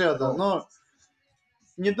же разряда, но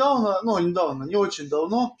недавно, не очень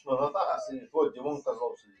давно,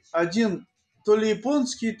 один то ли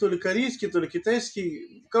японский, то ли корейский, то ли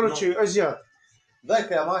китайский, короче, азиат.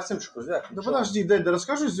 Дай-ка я Максимчику звякну. Да подожди, дай, да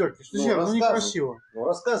расскажи звякнешь. Ну некрасиво. Ну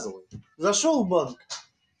рассказывай. Зашел в банк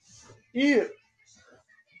и...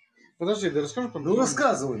 Подожди, да расскажу. Ну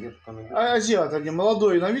рассказывай. Азиат один,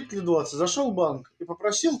 молодой, на вид лет 20, зашел в банк и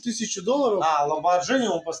попросил $1000. А, Ламборджини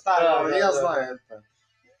он поставил, я знаю это.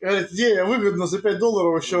 Говорит, где я выгодно за $5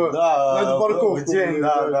 еще на эту парковку.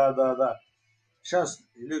 Да. Сейчас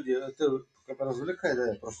люди, ты как развлекай, да,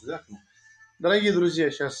 я просто звякну. Дорогие друзья,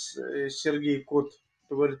 сейчас Сергей Кот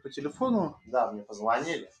говорит по телефону. Да, мне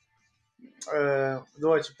позвонили.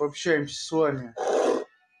 Давайте пообщаемся с вами.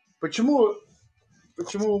 Почему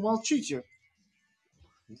вы молчите?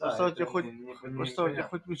 Да, поставьте хоть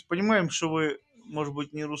понимаем, что вы, может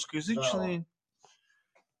быть, не русскоязычный, да.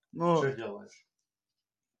 Но что делаешь?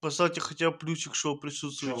 Поставьте хотя бы плюсик, что вы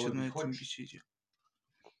присутствуете на этом беседе.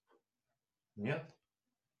 Нет?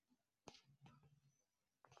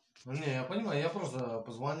 Не, я понимаю, я просто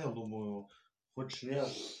позвонил, думаю, хочешь ли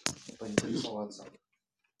поинтересоваться.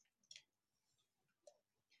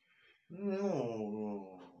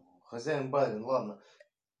 Ну, хозяин барин, ладно.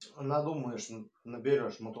 Надумаешь,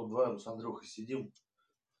 наберешь, мы тут вдвоем с Андрюхой сидим.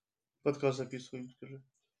 Подкаст записываем, скажи.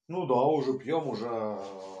 Ну да, уже пьем, уже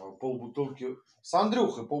полбутылки. С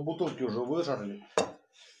Андрюхой полбутылки уже выжарли.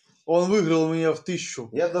 Он выиграл у меня в 1000.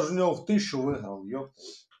 Я даже у него в 1000 выиграл, ёпта.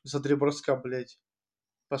 За 3 броска, блядь.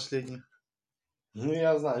 Последних. Ну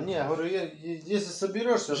я знаю. Не, я говорю, если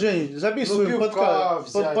соберешься... Жень, записываем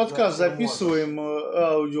подкаст. Подкаст записываем,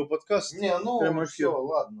 аудиоподкаст. Не, ну все,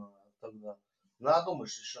 ладно тогда.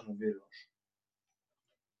 Надумаешь, еще наберешь.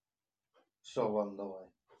 Все, ладно, давай.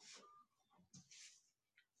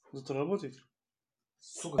 Зато работает.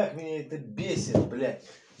 Сука, как меня это бесит, блядь.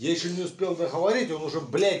 Я еще не успел договорить, он уже,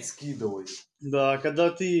 блядь, скидывает. Да, когда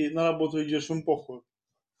ты на работу идешь, им похуй.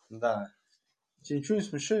 Да. Тебе ничего не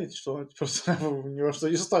смущает, что просто ни во что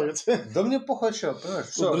не ставят? Да мне похуй, что, понимаешь?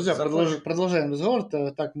 Все, друзья, продолжаем разговор.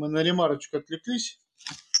 Так, мы на ремарочку отвлеклись.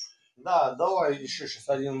 Да, давай еще сейчас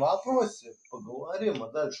один вопрос поговорим, а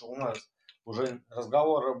дальше у нас уже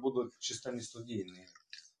разговоры будут чисто не студийные,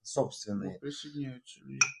 собственные. Присоединяются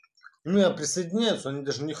люди. Ну, присоединяются, они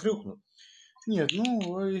даже не хрюкнут. Нет,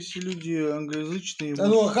 ну, а если люди англоязычные... Да,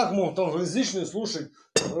 ну, а как могут англоязычные слушать?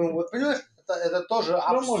 Вот, понимаешь, это тоже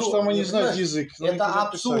абсурд. Ну, может, там они знают язык. Это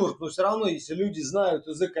абсурд, но все равно, если люди знают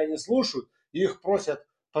язык, они слушают, и их просят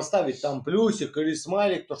поставить там плюсик или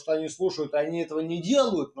смайлик, то, что они слушают, они этого не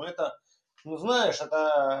делают, но это, ну, знаешь,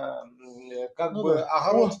 это как бы да.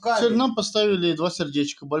 огород в камень. Сегодня нам поставили 2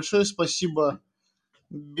 сердечка. Большое спасибо,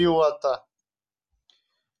 Биота.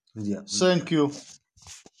 Где? Thank you.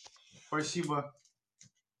 Спасибо.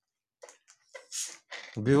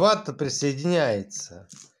 Биват-то присоединяется.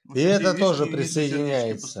 И это тоже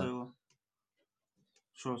присоединяется.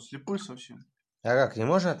 Что, слепой совсем? А как, не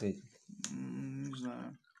можно ответить? Не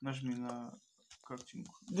знаю. Нажми на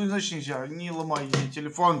картинку. Ну, значит, нельзя. Не ломай ей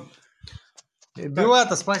телефон.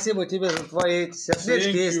 Билата, спасибо тебе за твои эти сердечки.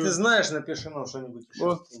 Thank Если ты you. знаешь, напиши нам что-нибудь еще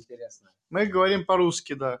Вот. интересное. Мы говорим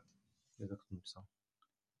по-русски, да. Это кто написал?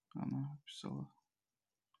 Она писала.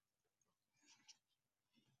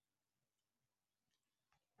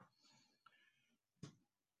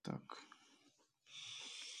 Так.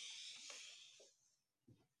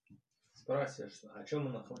 Спрашиваешь, о чем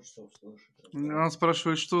она хочет услышать? Она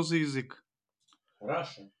спрашивает, что за язык?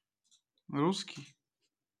 Раша. Русский?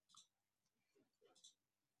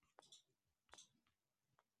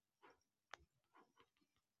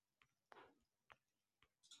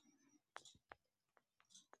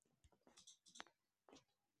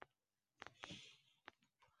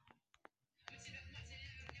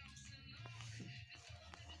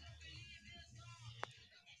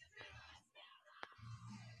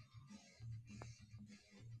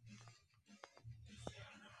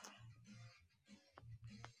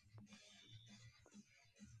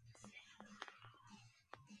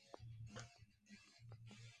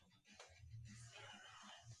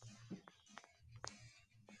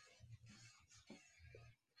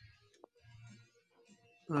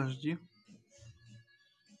 Подожди.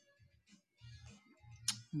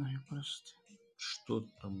 Ну, я просто... Что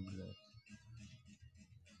там, блядь?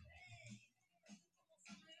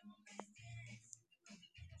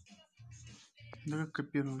 Да как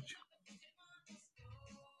копировать?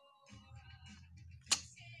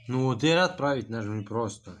 Ну, ты отправить нажми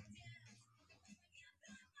просто.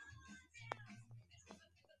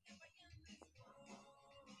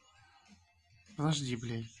 Подожди,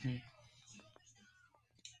 блядь.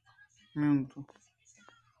 Минуту.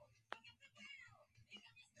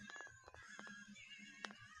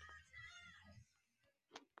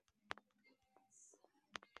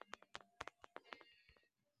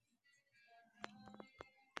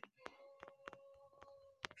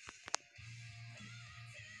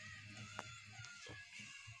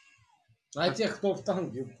 А тех, кто в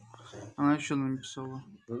танке. Она еще написала.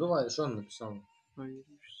 Ну давай, что он написал? Проверю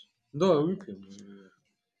сейчас. Давай выпьем.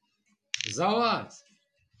 Залазь.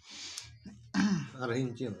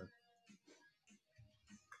 Аргентина.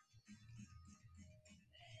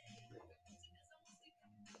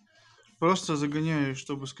 Просто загоняю,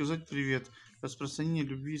 чтобы сказать привет. Распространение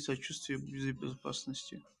любви, сочувствия,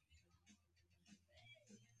 безопасности.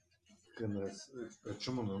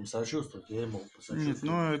 Почему нам сочувствовать? Я ему посочувствовать. Нет,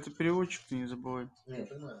 ну это переводчик, ты не забывай. Нет,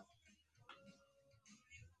 понимаю.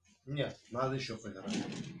 Нет, надо еще поиграть.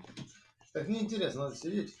 Так неинтересно, надо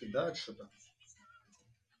сидеть и кидать что-то.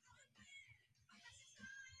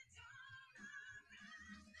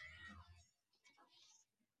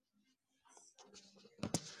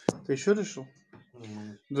 Ты еще решил?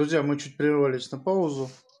 Друзья, мы чуть прервались на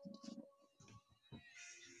паузу.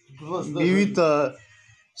 Бивита,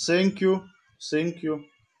 thank you, thank you.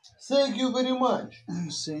 Thank you very much.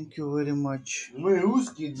 Thank you very much. Мы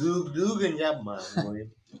русские друг друга не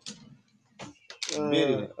обманываем.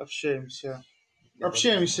 Общаемся.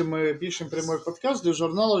 Общаемся, мы пишем прямой подкаст для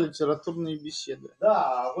журнала «Литературные беседы».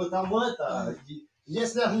 Да, вы там это...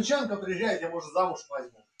 Если англичанка приезжает, я, может, замуж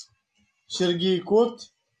возьму. Сергей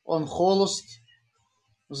Кот, он холост,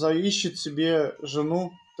 ищет себе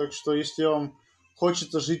жену. Так что, если вам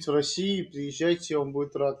хочется жить в России, приезжайте, он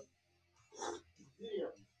будет рад.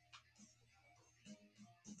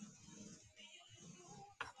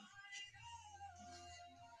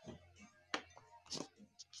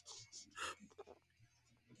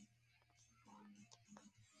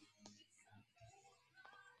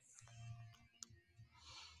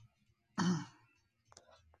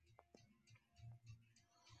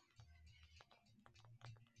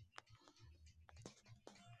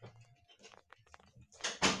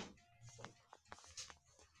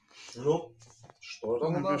 Ну, что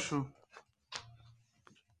там у нас? Напишу.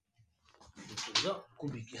 Взял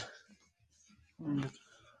кубики. Нет.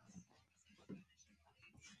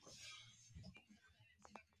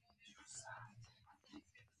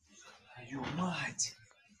 Твою мать!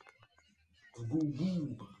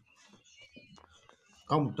 Бу-бу.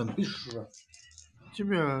 Кому там пишешь уже?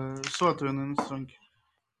 Тебя сватаю на иностранке.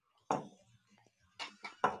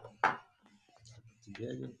 Тебе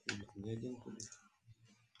один кубик, мне один кубик.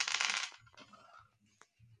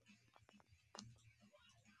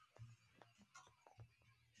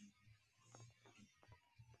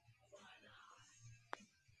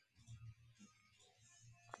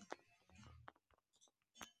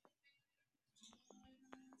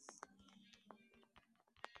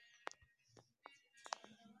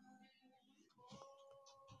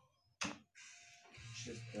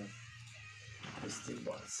 Чисто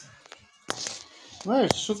постебаться.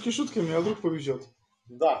 Знаешь, шутки шутками, а вдруг повезет.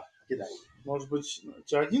 Да, кидай. Может быть, у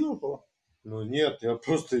тебя один выпало? Ну нет, я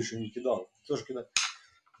просто еще не кидал. Кто ж кидал?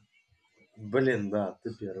 Блин, да,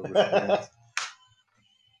 ты первый будешь кидать.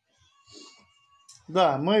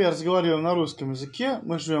 Да, мы разговариваем на русском языке,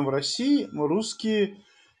 мы живем в России, мы русские,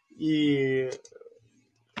 и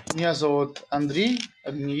меня зовут Андрей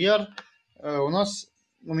Агнияр.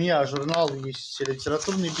 У меня журнал есть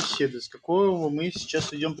 «Литературные беседы», с какого мы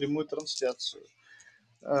сейчас ведем прямую трансляцию.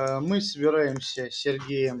 Мы собираемся с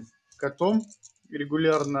Сергеем Котом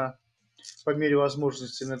регулярно, по мере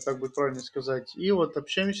возможности, наверное, так будет правильно сказать, и вот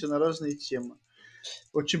общаемся на разные темы.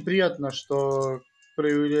 Очень приятно, что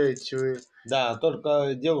проявляете вы Да,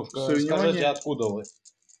 только, девушка, свое скажите, внимание. откуда вы?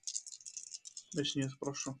 Точнее,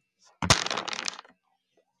 спрошу.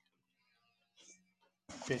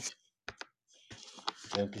 5.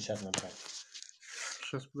 Я 50 набрал.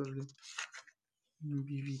 Сейчас, подожди.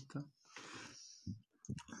 Бивита.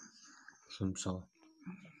 Что написала?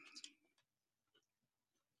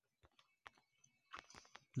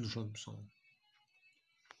 Ну, что написала?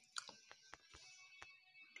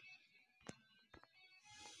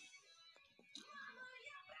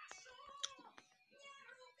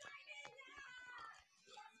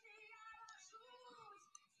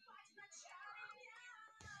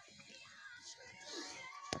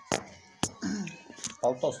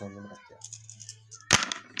 Полтос надо набрать.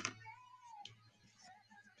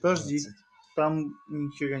 Подожди, 20. там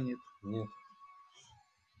нифига нет. Нет,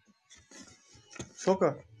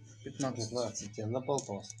 Сколько? 15. 15. Я на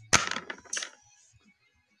полтос.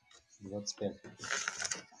 25.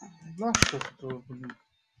 Да, что-то, блин.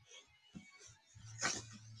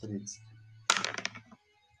 30.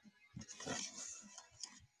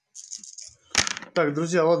 Так,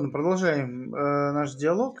 друзья, ладно, продолжаем наш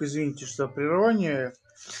диалог. Извините, что прерывание.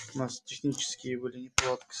 У нас технические были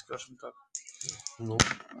неполадки, скажем так. Ну,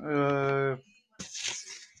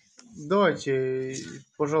 Давайте,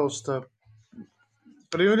 пожалуйста,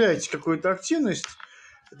 проявляйте какую-то активность.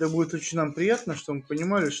 Это будет очень нам приятно, что мы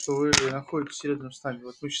понимали, что вы находитесь рядом с нами.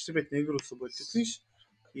 Вот мы сейчас опять на игру с собой отвлеклись,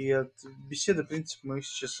 и от беседы, в принципе, мы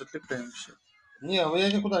сейчас отвлекаемся. не,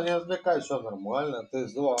 я никуда не отвлекаюсь, все нормально. Ты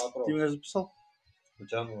задавал вопрос. Ты меня записал? У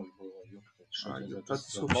тебя 0 было, ёпта. Что ты Ты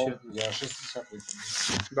записал? слушай. Я 60 выкинул.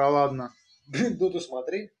 Да ладно. Блин, ну ты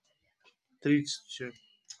смотри. 30 все.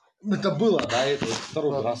 Это было, да, это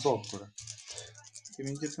вторую Ладно. красотку. Ты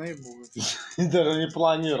меня где-то наебал. И даже не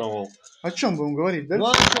планировал. О чем будем говорить, да? Ну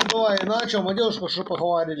о чем давай, ну о чем? О девушках что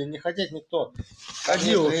поговорили, не хотеть никто. О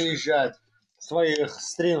девушках. Приезжать в своих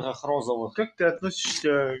стрингах розовых. Как ты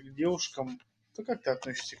относишься к девушкам? Да как ты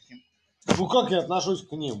относишься к ним? Ну как я отношусь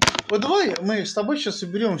к ним? Вот давай мы с тобой сейчас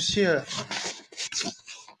соберем все...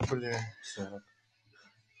 Бля. 40.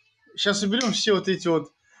 Сейчас соберем все вот эти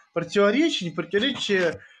вот противоречия, не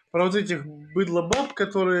противоречия про вот этих быдло-баб,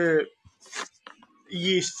 которые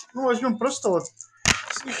есть. Ну, возьмем просто вот...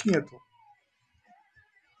 Их нету.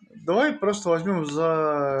 Давай просто возьмем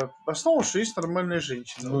за основу, что есть нормальные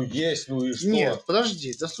женщины. Ну есть, ну и что? Нет,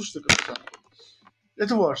 подожди, да слушай, как-то.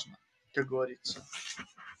 Это важно, как говорится.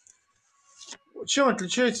 Чем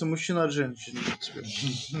отличается мужчина от женщины для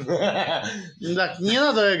тебя? Так, не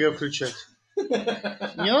надо эго включать.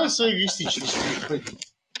 Не надо своей эгоистичности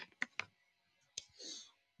ходить.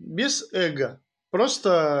 Без эго.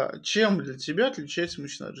 Просто чем для тебя отличается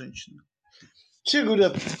мужчина от женщины? Все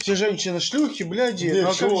говорят, все женщины шлюхи, бляди, Нет, ну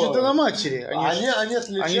а как же это на матери? Они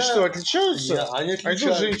отличаются. Они что, отличаются? Нет, они Они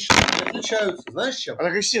тоже отличаются. женщины. Они отличаются. Знаешь чем? А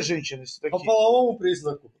так и все женщины По такие. половому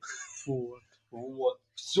признаку. Вот. Вот.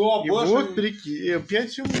 Все, И больше... вот, прикинь,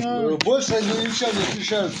 опять у меня... Больше они ничем не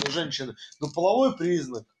отличаются, женщины. Но половой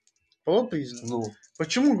признак. Половой признак. Ну.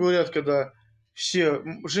 Почему говорят, когда все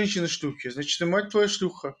женщины шлюхи, значит, и мать твоя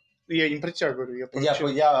шлюха? Я не про тебя говорю, я про тебя.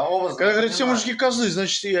 Я образно Когда говорят, все понимаю. мужики козлы,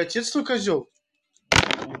 значит, и отец твой козел.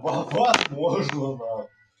 Возможно, да.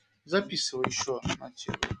 Записывай еще на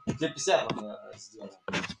тему. Тебе 50 надо сделать.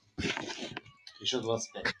 Еще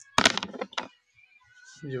 25.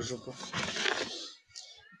 Иди в жопу.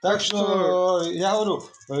 Так что, я говорю,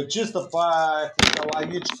 чисто по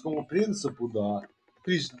технологическому принципу, да.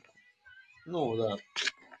 Признак. Ну, да.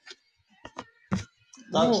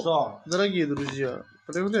 Так Ну, что... дорогие друзья,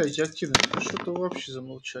 проявляйте активность. Вы что-то вообще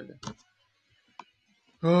замолчали.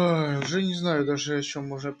 Ой, уже не знаю даже, о чем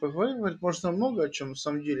можно поговорить. Можно много о чем на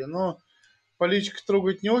самом деле, но политику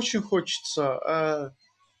трогать не очень хочется, а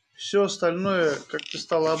все остальное как-то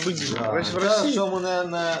стало обыденным. Да. В России... Все мы,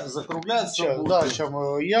 наверное, закругляться будем. Да,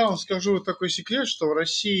 я вам скажу такой секрет, что в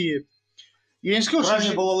России Я не скажу, Кроме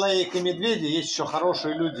что... балалаек и медведей, есть еще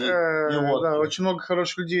хорошие люди. И вот. Да, очень много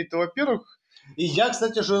хороших людей. Это, во-первых... И я,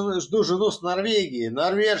 кстати, жду жену с Норвегии.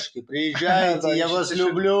 Норвежки, приезжайте, я вас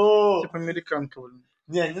люблю. Типа американка, блин.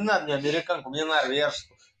 Не надо мне американку, мне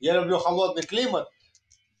норвежку. Я люблю холодный климат,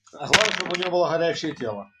 а главное, чтобы у нее было горячее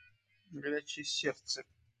тело. Горячее сердце.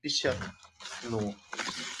 50. Ну.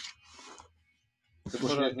 Ты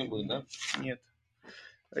больше нет не будет, да? Нет.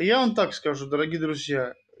 Я вам так скажу, дорогие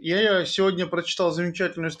друзья. Я сегодня прочитал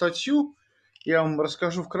замечательную статью. Я вам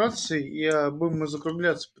расскажу вкратце, и будем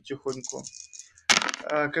закругляться потихоньку.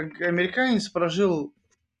 Как американец прожил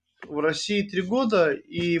в России 3 года,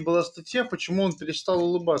 и была статья, почему он перестал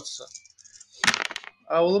улыбаться.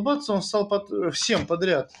 А улыбаться он стал всем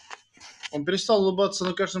подряд. Он перестал улыбаться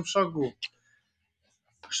на каждом шагу.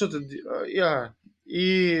 Что ты...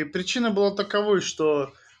 И причина была таковой,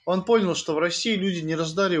 что он понял, что в России люди не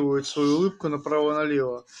раздаривают свою улыбку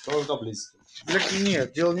направо-налево. Только близко.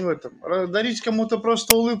 Нет, дело не в этом. Дарить кому-то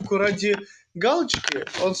просто улыбку ради галочки,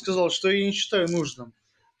 он сказал, что я не считаю нужным.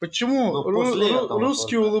 Почему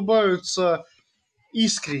русские улыбаются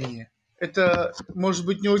искренне? Это, может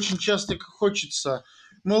быть, не очень часто, как хочется.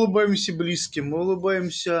 Мы улыбаемся близким, мы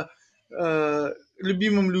улыбаемся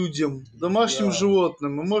любимым людям, домашним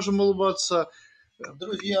животным. Мы можем улыбаться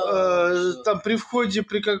там при входе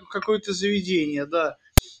при какое-то заведение, да.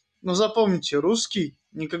 Но запомните, русский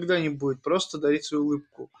никогда не будет просто дарить свою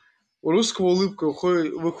улыбку. У русского улыбка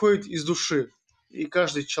выходит из души. И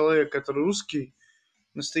каждый человек, который русский,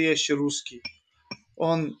 настоящий русский,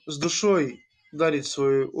 он с душой дарит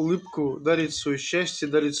свою улыбку, дарит свое счастье,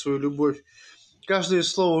 дарит свою любовь. Каждое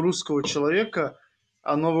слово русского человека,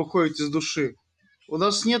 оно выходит из души. У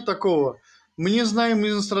нас нет такого. Мы не знаем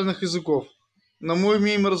иностранных языков, но мы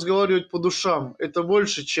умеем разговаривать по душам. Это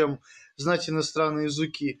больше, чем знать иностранные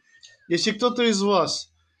языки. Если кто-то из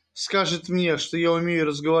вас скажет мне, что я умею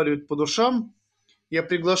разговаривать по душам, я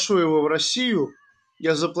приглашу его в Россию,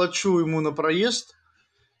 я заплачу ему на проезд,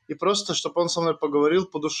 и просто, чтобы он со мной поговорил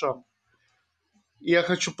по душам. И я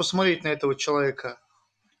хочу посмотреть на этого человека.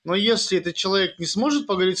 Но если этот человек не сможет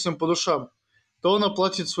поговорить с ним по душам, то он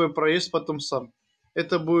оплатит свой проезд потом сам.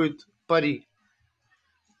 Это будет пари.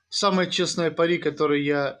 Самое честное пари, которое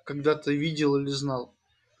я когда-то видел или знал.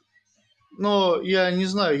 Но я не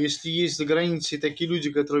знаю, если есть за границей такие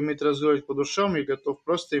люди, которые умеют разговаривать по душам, я готов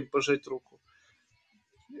просто им пожать руку.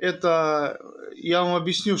 Это... Я вам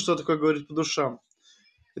объясню, что такое говорить по душам.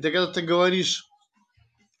 Это когда ты говоришь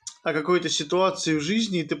о какой-то ситуации в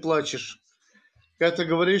жизни, и ты плачешь. Когда ты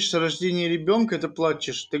говоришь о рождении ребенка, ты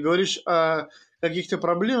плачешь. Ты говоришь о каких-то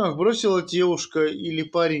проблемах, бросила девушка или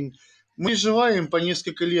парень. Мы живаем по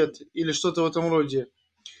несколько лет или что-то в этом роде.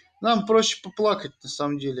 Нам проще поплакать на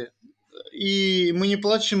самом деле. И мы не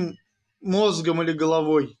плачем мозгом или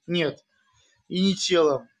головой. Нет. И не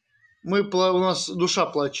телом. У нас душа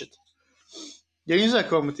плачет. Я не знаю,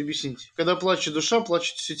 как вам это объяснить. Когда плачет душа,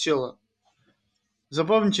 плачет все тело.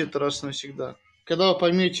 Запомните это раз навсегда. Когда вы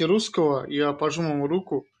поймете русского, я пожму вам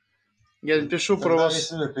руку. Я напишу про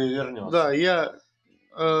вас... Да, я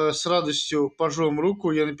с радостью пожму вам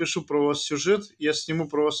руку, я напишу про вас сюжет, я сниму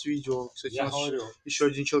про вас видео. Кстати, я говорю. Еще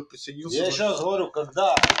один человек присоединился. Я еще раз говорю,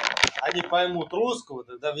 когда они поймут русского,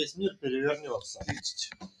 тогда весь мир перевернется.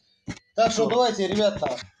 Так что давайте,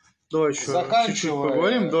 ребята, давай еще чуть-чуть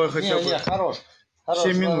поговорим. Давай хотя бы... хорош.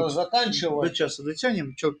 7 минут. Заканчивать. До часа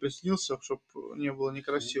дотянем. Человек присоединился, чтобы не было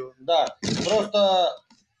некрасиво. Да, просто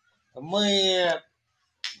мы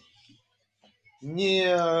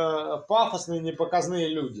не пафосные, не показные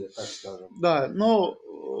люди, так скажем. Да, но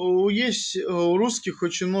есть у русских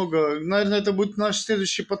очень много. Наверное, это будет наш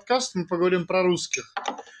следующий подкаст. Мы поговорим про русских.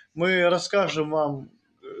 Мы расскажем вам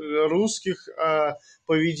русских, о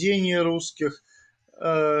поведении русских.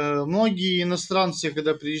 Многие иностранцы,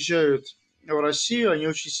 когда приезжают в Россию, они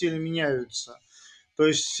очень сильно меняются. То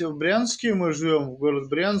есть в Брянске мы живем, город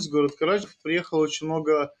Брянск, город Карачев, приехало очень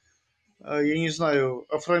много, я не знаю,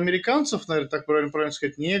 афроамериканцев, наверное, так правильно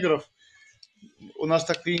сказать, негров. У нас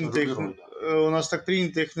так принято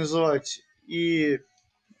их называть. И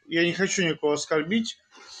я не хочу никого оскорбить.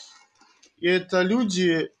 И это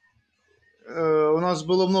люди... У нас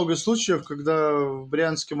было много случаев, когда в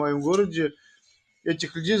Брянске, моем городе,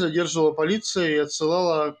 этих людей задерживала полиция и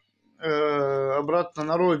отсылала обратно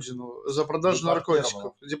на родину за продажу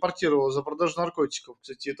наркотиков. Депортировала за продажу наркотиков.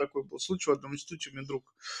 Кстати, такой был случай в одном институте, мне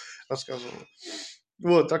друг рассказывал.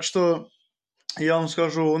 Вот, так что я вам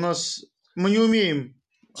скажу, у нас мы не умеем,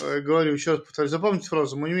 говорю, еще раз повторюсь, запомните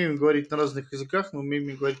фразу, мы не умеем говорить на разных языках, мы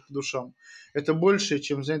умеем говорить по душам. Это больше,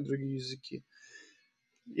 чем знать другие языки.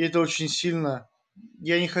 И это очень сильно.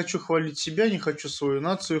 Я не хочу хвалить себя, не хочу свою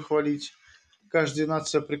нацию хвалить. каждая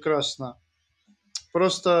нация прекрасна.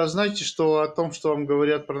 Просто знайте, что о том, что вам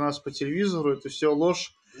говорят про нас по телевизору, это все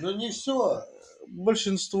ложь. Ну не все.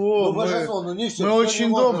 Большинство, Ну большинство, но не все. мы Все не очень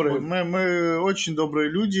может добрые, быть. мы очень добрые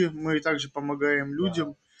люди, мы также помогаем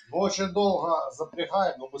людям. Мы очень долго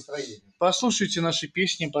запрягаем, но быстро едем. Послушайте наши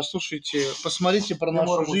песни, послушайте, посмотрите про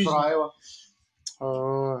нашу жизнь.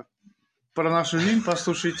 Про нашу жизнь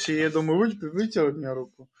послушайте, я думаю, вытер от меня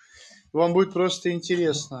руку. Вам будет просто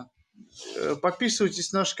интересно.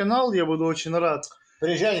 Подписывайтесь на наш канал, я буду очень рад.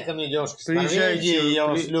 Приезжайте ко мне, девушки, с Норвегии, я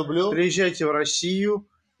вас люблю. Приезжайте в Россию.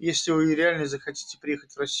 Если вы реально захотите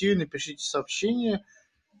приехать в Россию, напишите сообщение.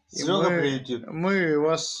 И мы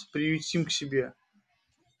вас приютим к себе.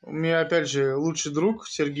 У меня, опять же, лучший друг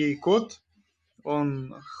Сергей Кот.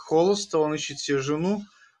 Он холост, он ищет себе жену.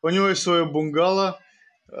 У него есть свое бунгало,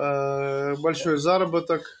 большой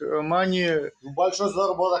заработок, мани. Большой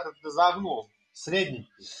заработок, как ты загнул. Средненький.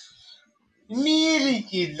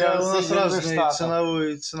 Миленький для у нас разные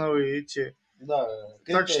Штатов. ценовые эти. Да,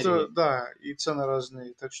 так что, да, и цены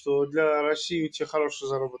разные. Так что для России у тебя хороший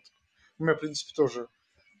заработок. У меня, в принципе, тоже.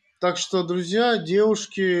 Так что, друзья,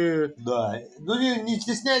 девушки... Да, ну не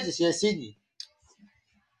стесняйтесь, я синий.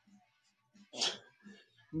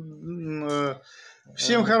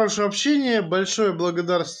 Всем хорошего общения. Большое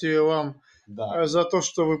благодарствие вам за то,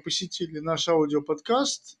 что вы посетили наш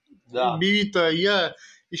аудиоподкаст. Да. Бивита, я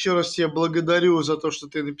еще раз тебя благодарю за то, что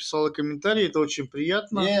ты написала комментарий. Это очень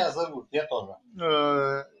приятно. Я тоже.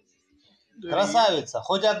 Красавица.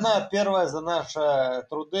 Хоть одна первая за наши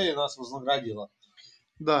труды нас вознаградила.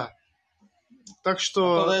 Да. Так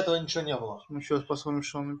что... А до этого ничего не было. Мы сейчас посмотрим,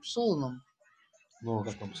 что он написал нам. Ну,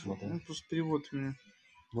 как там посмотрим? Ну, просто перевод у меня.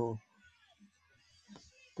 Ну.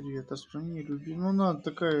 Привет, распространение любви. Ну, она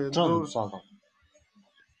такая... Что он написал там?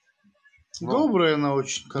 Добрая она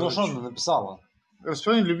очень, короче. Ну, что она написала?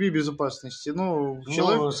 Распространение любви и безопасности. Ну,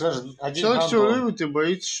 человек все любит и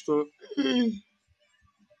боится, что...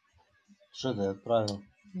 Что ты отправил?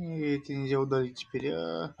 Это нельзя удалить теперь.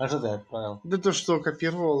 А что ты отправил? Да то, что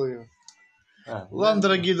копировал ее. Ладно,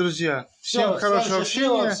 дорогие друзья. Всем хорошего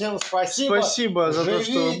общения. Всем спасибо. Спасибо за то,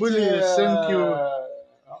 что вы были. Thank you.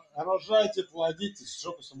 Рожайте, плодитесь.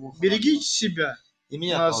 Берегите себя. И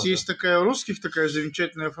меня У нас тоже. Есть такая у русских такая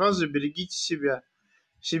замечательная фраза: берегите себя.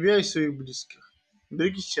 Себя и своих близких.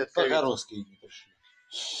 Берегите себя. Только русские не пришли.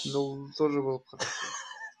 Ну, тоже было хорошо.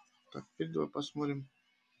 Так, теперь давай посмотрим.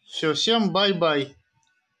 Все, всем бай-бай.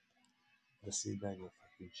 До свидания,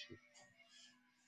 подписчики.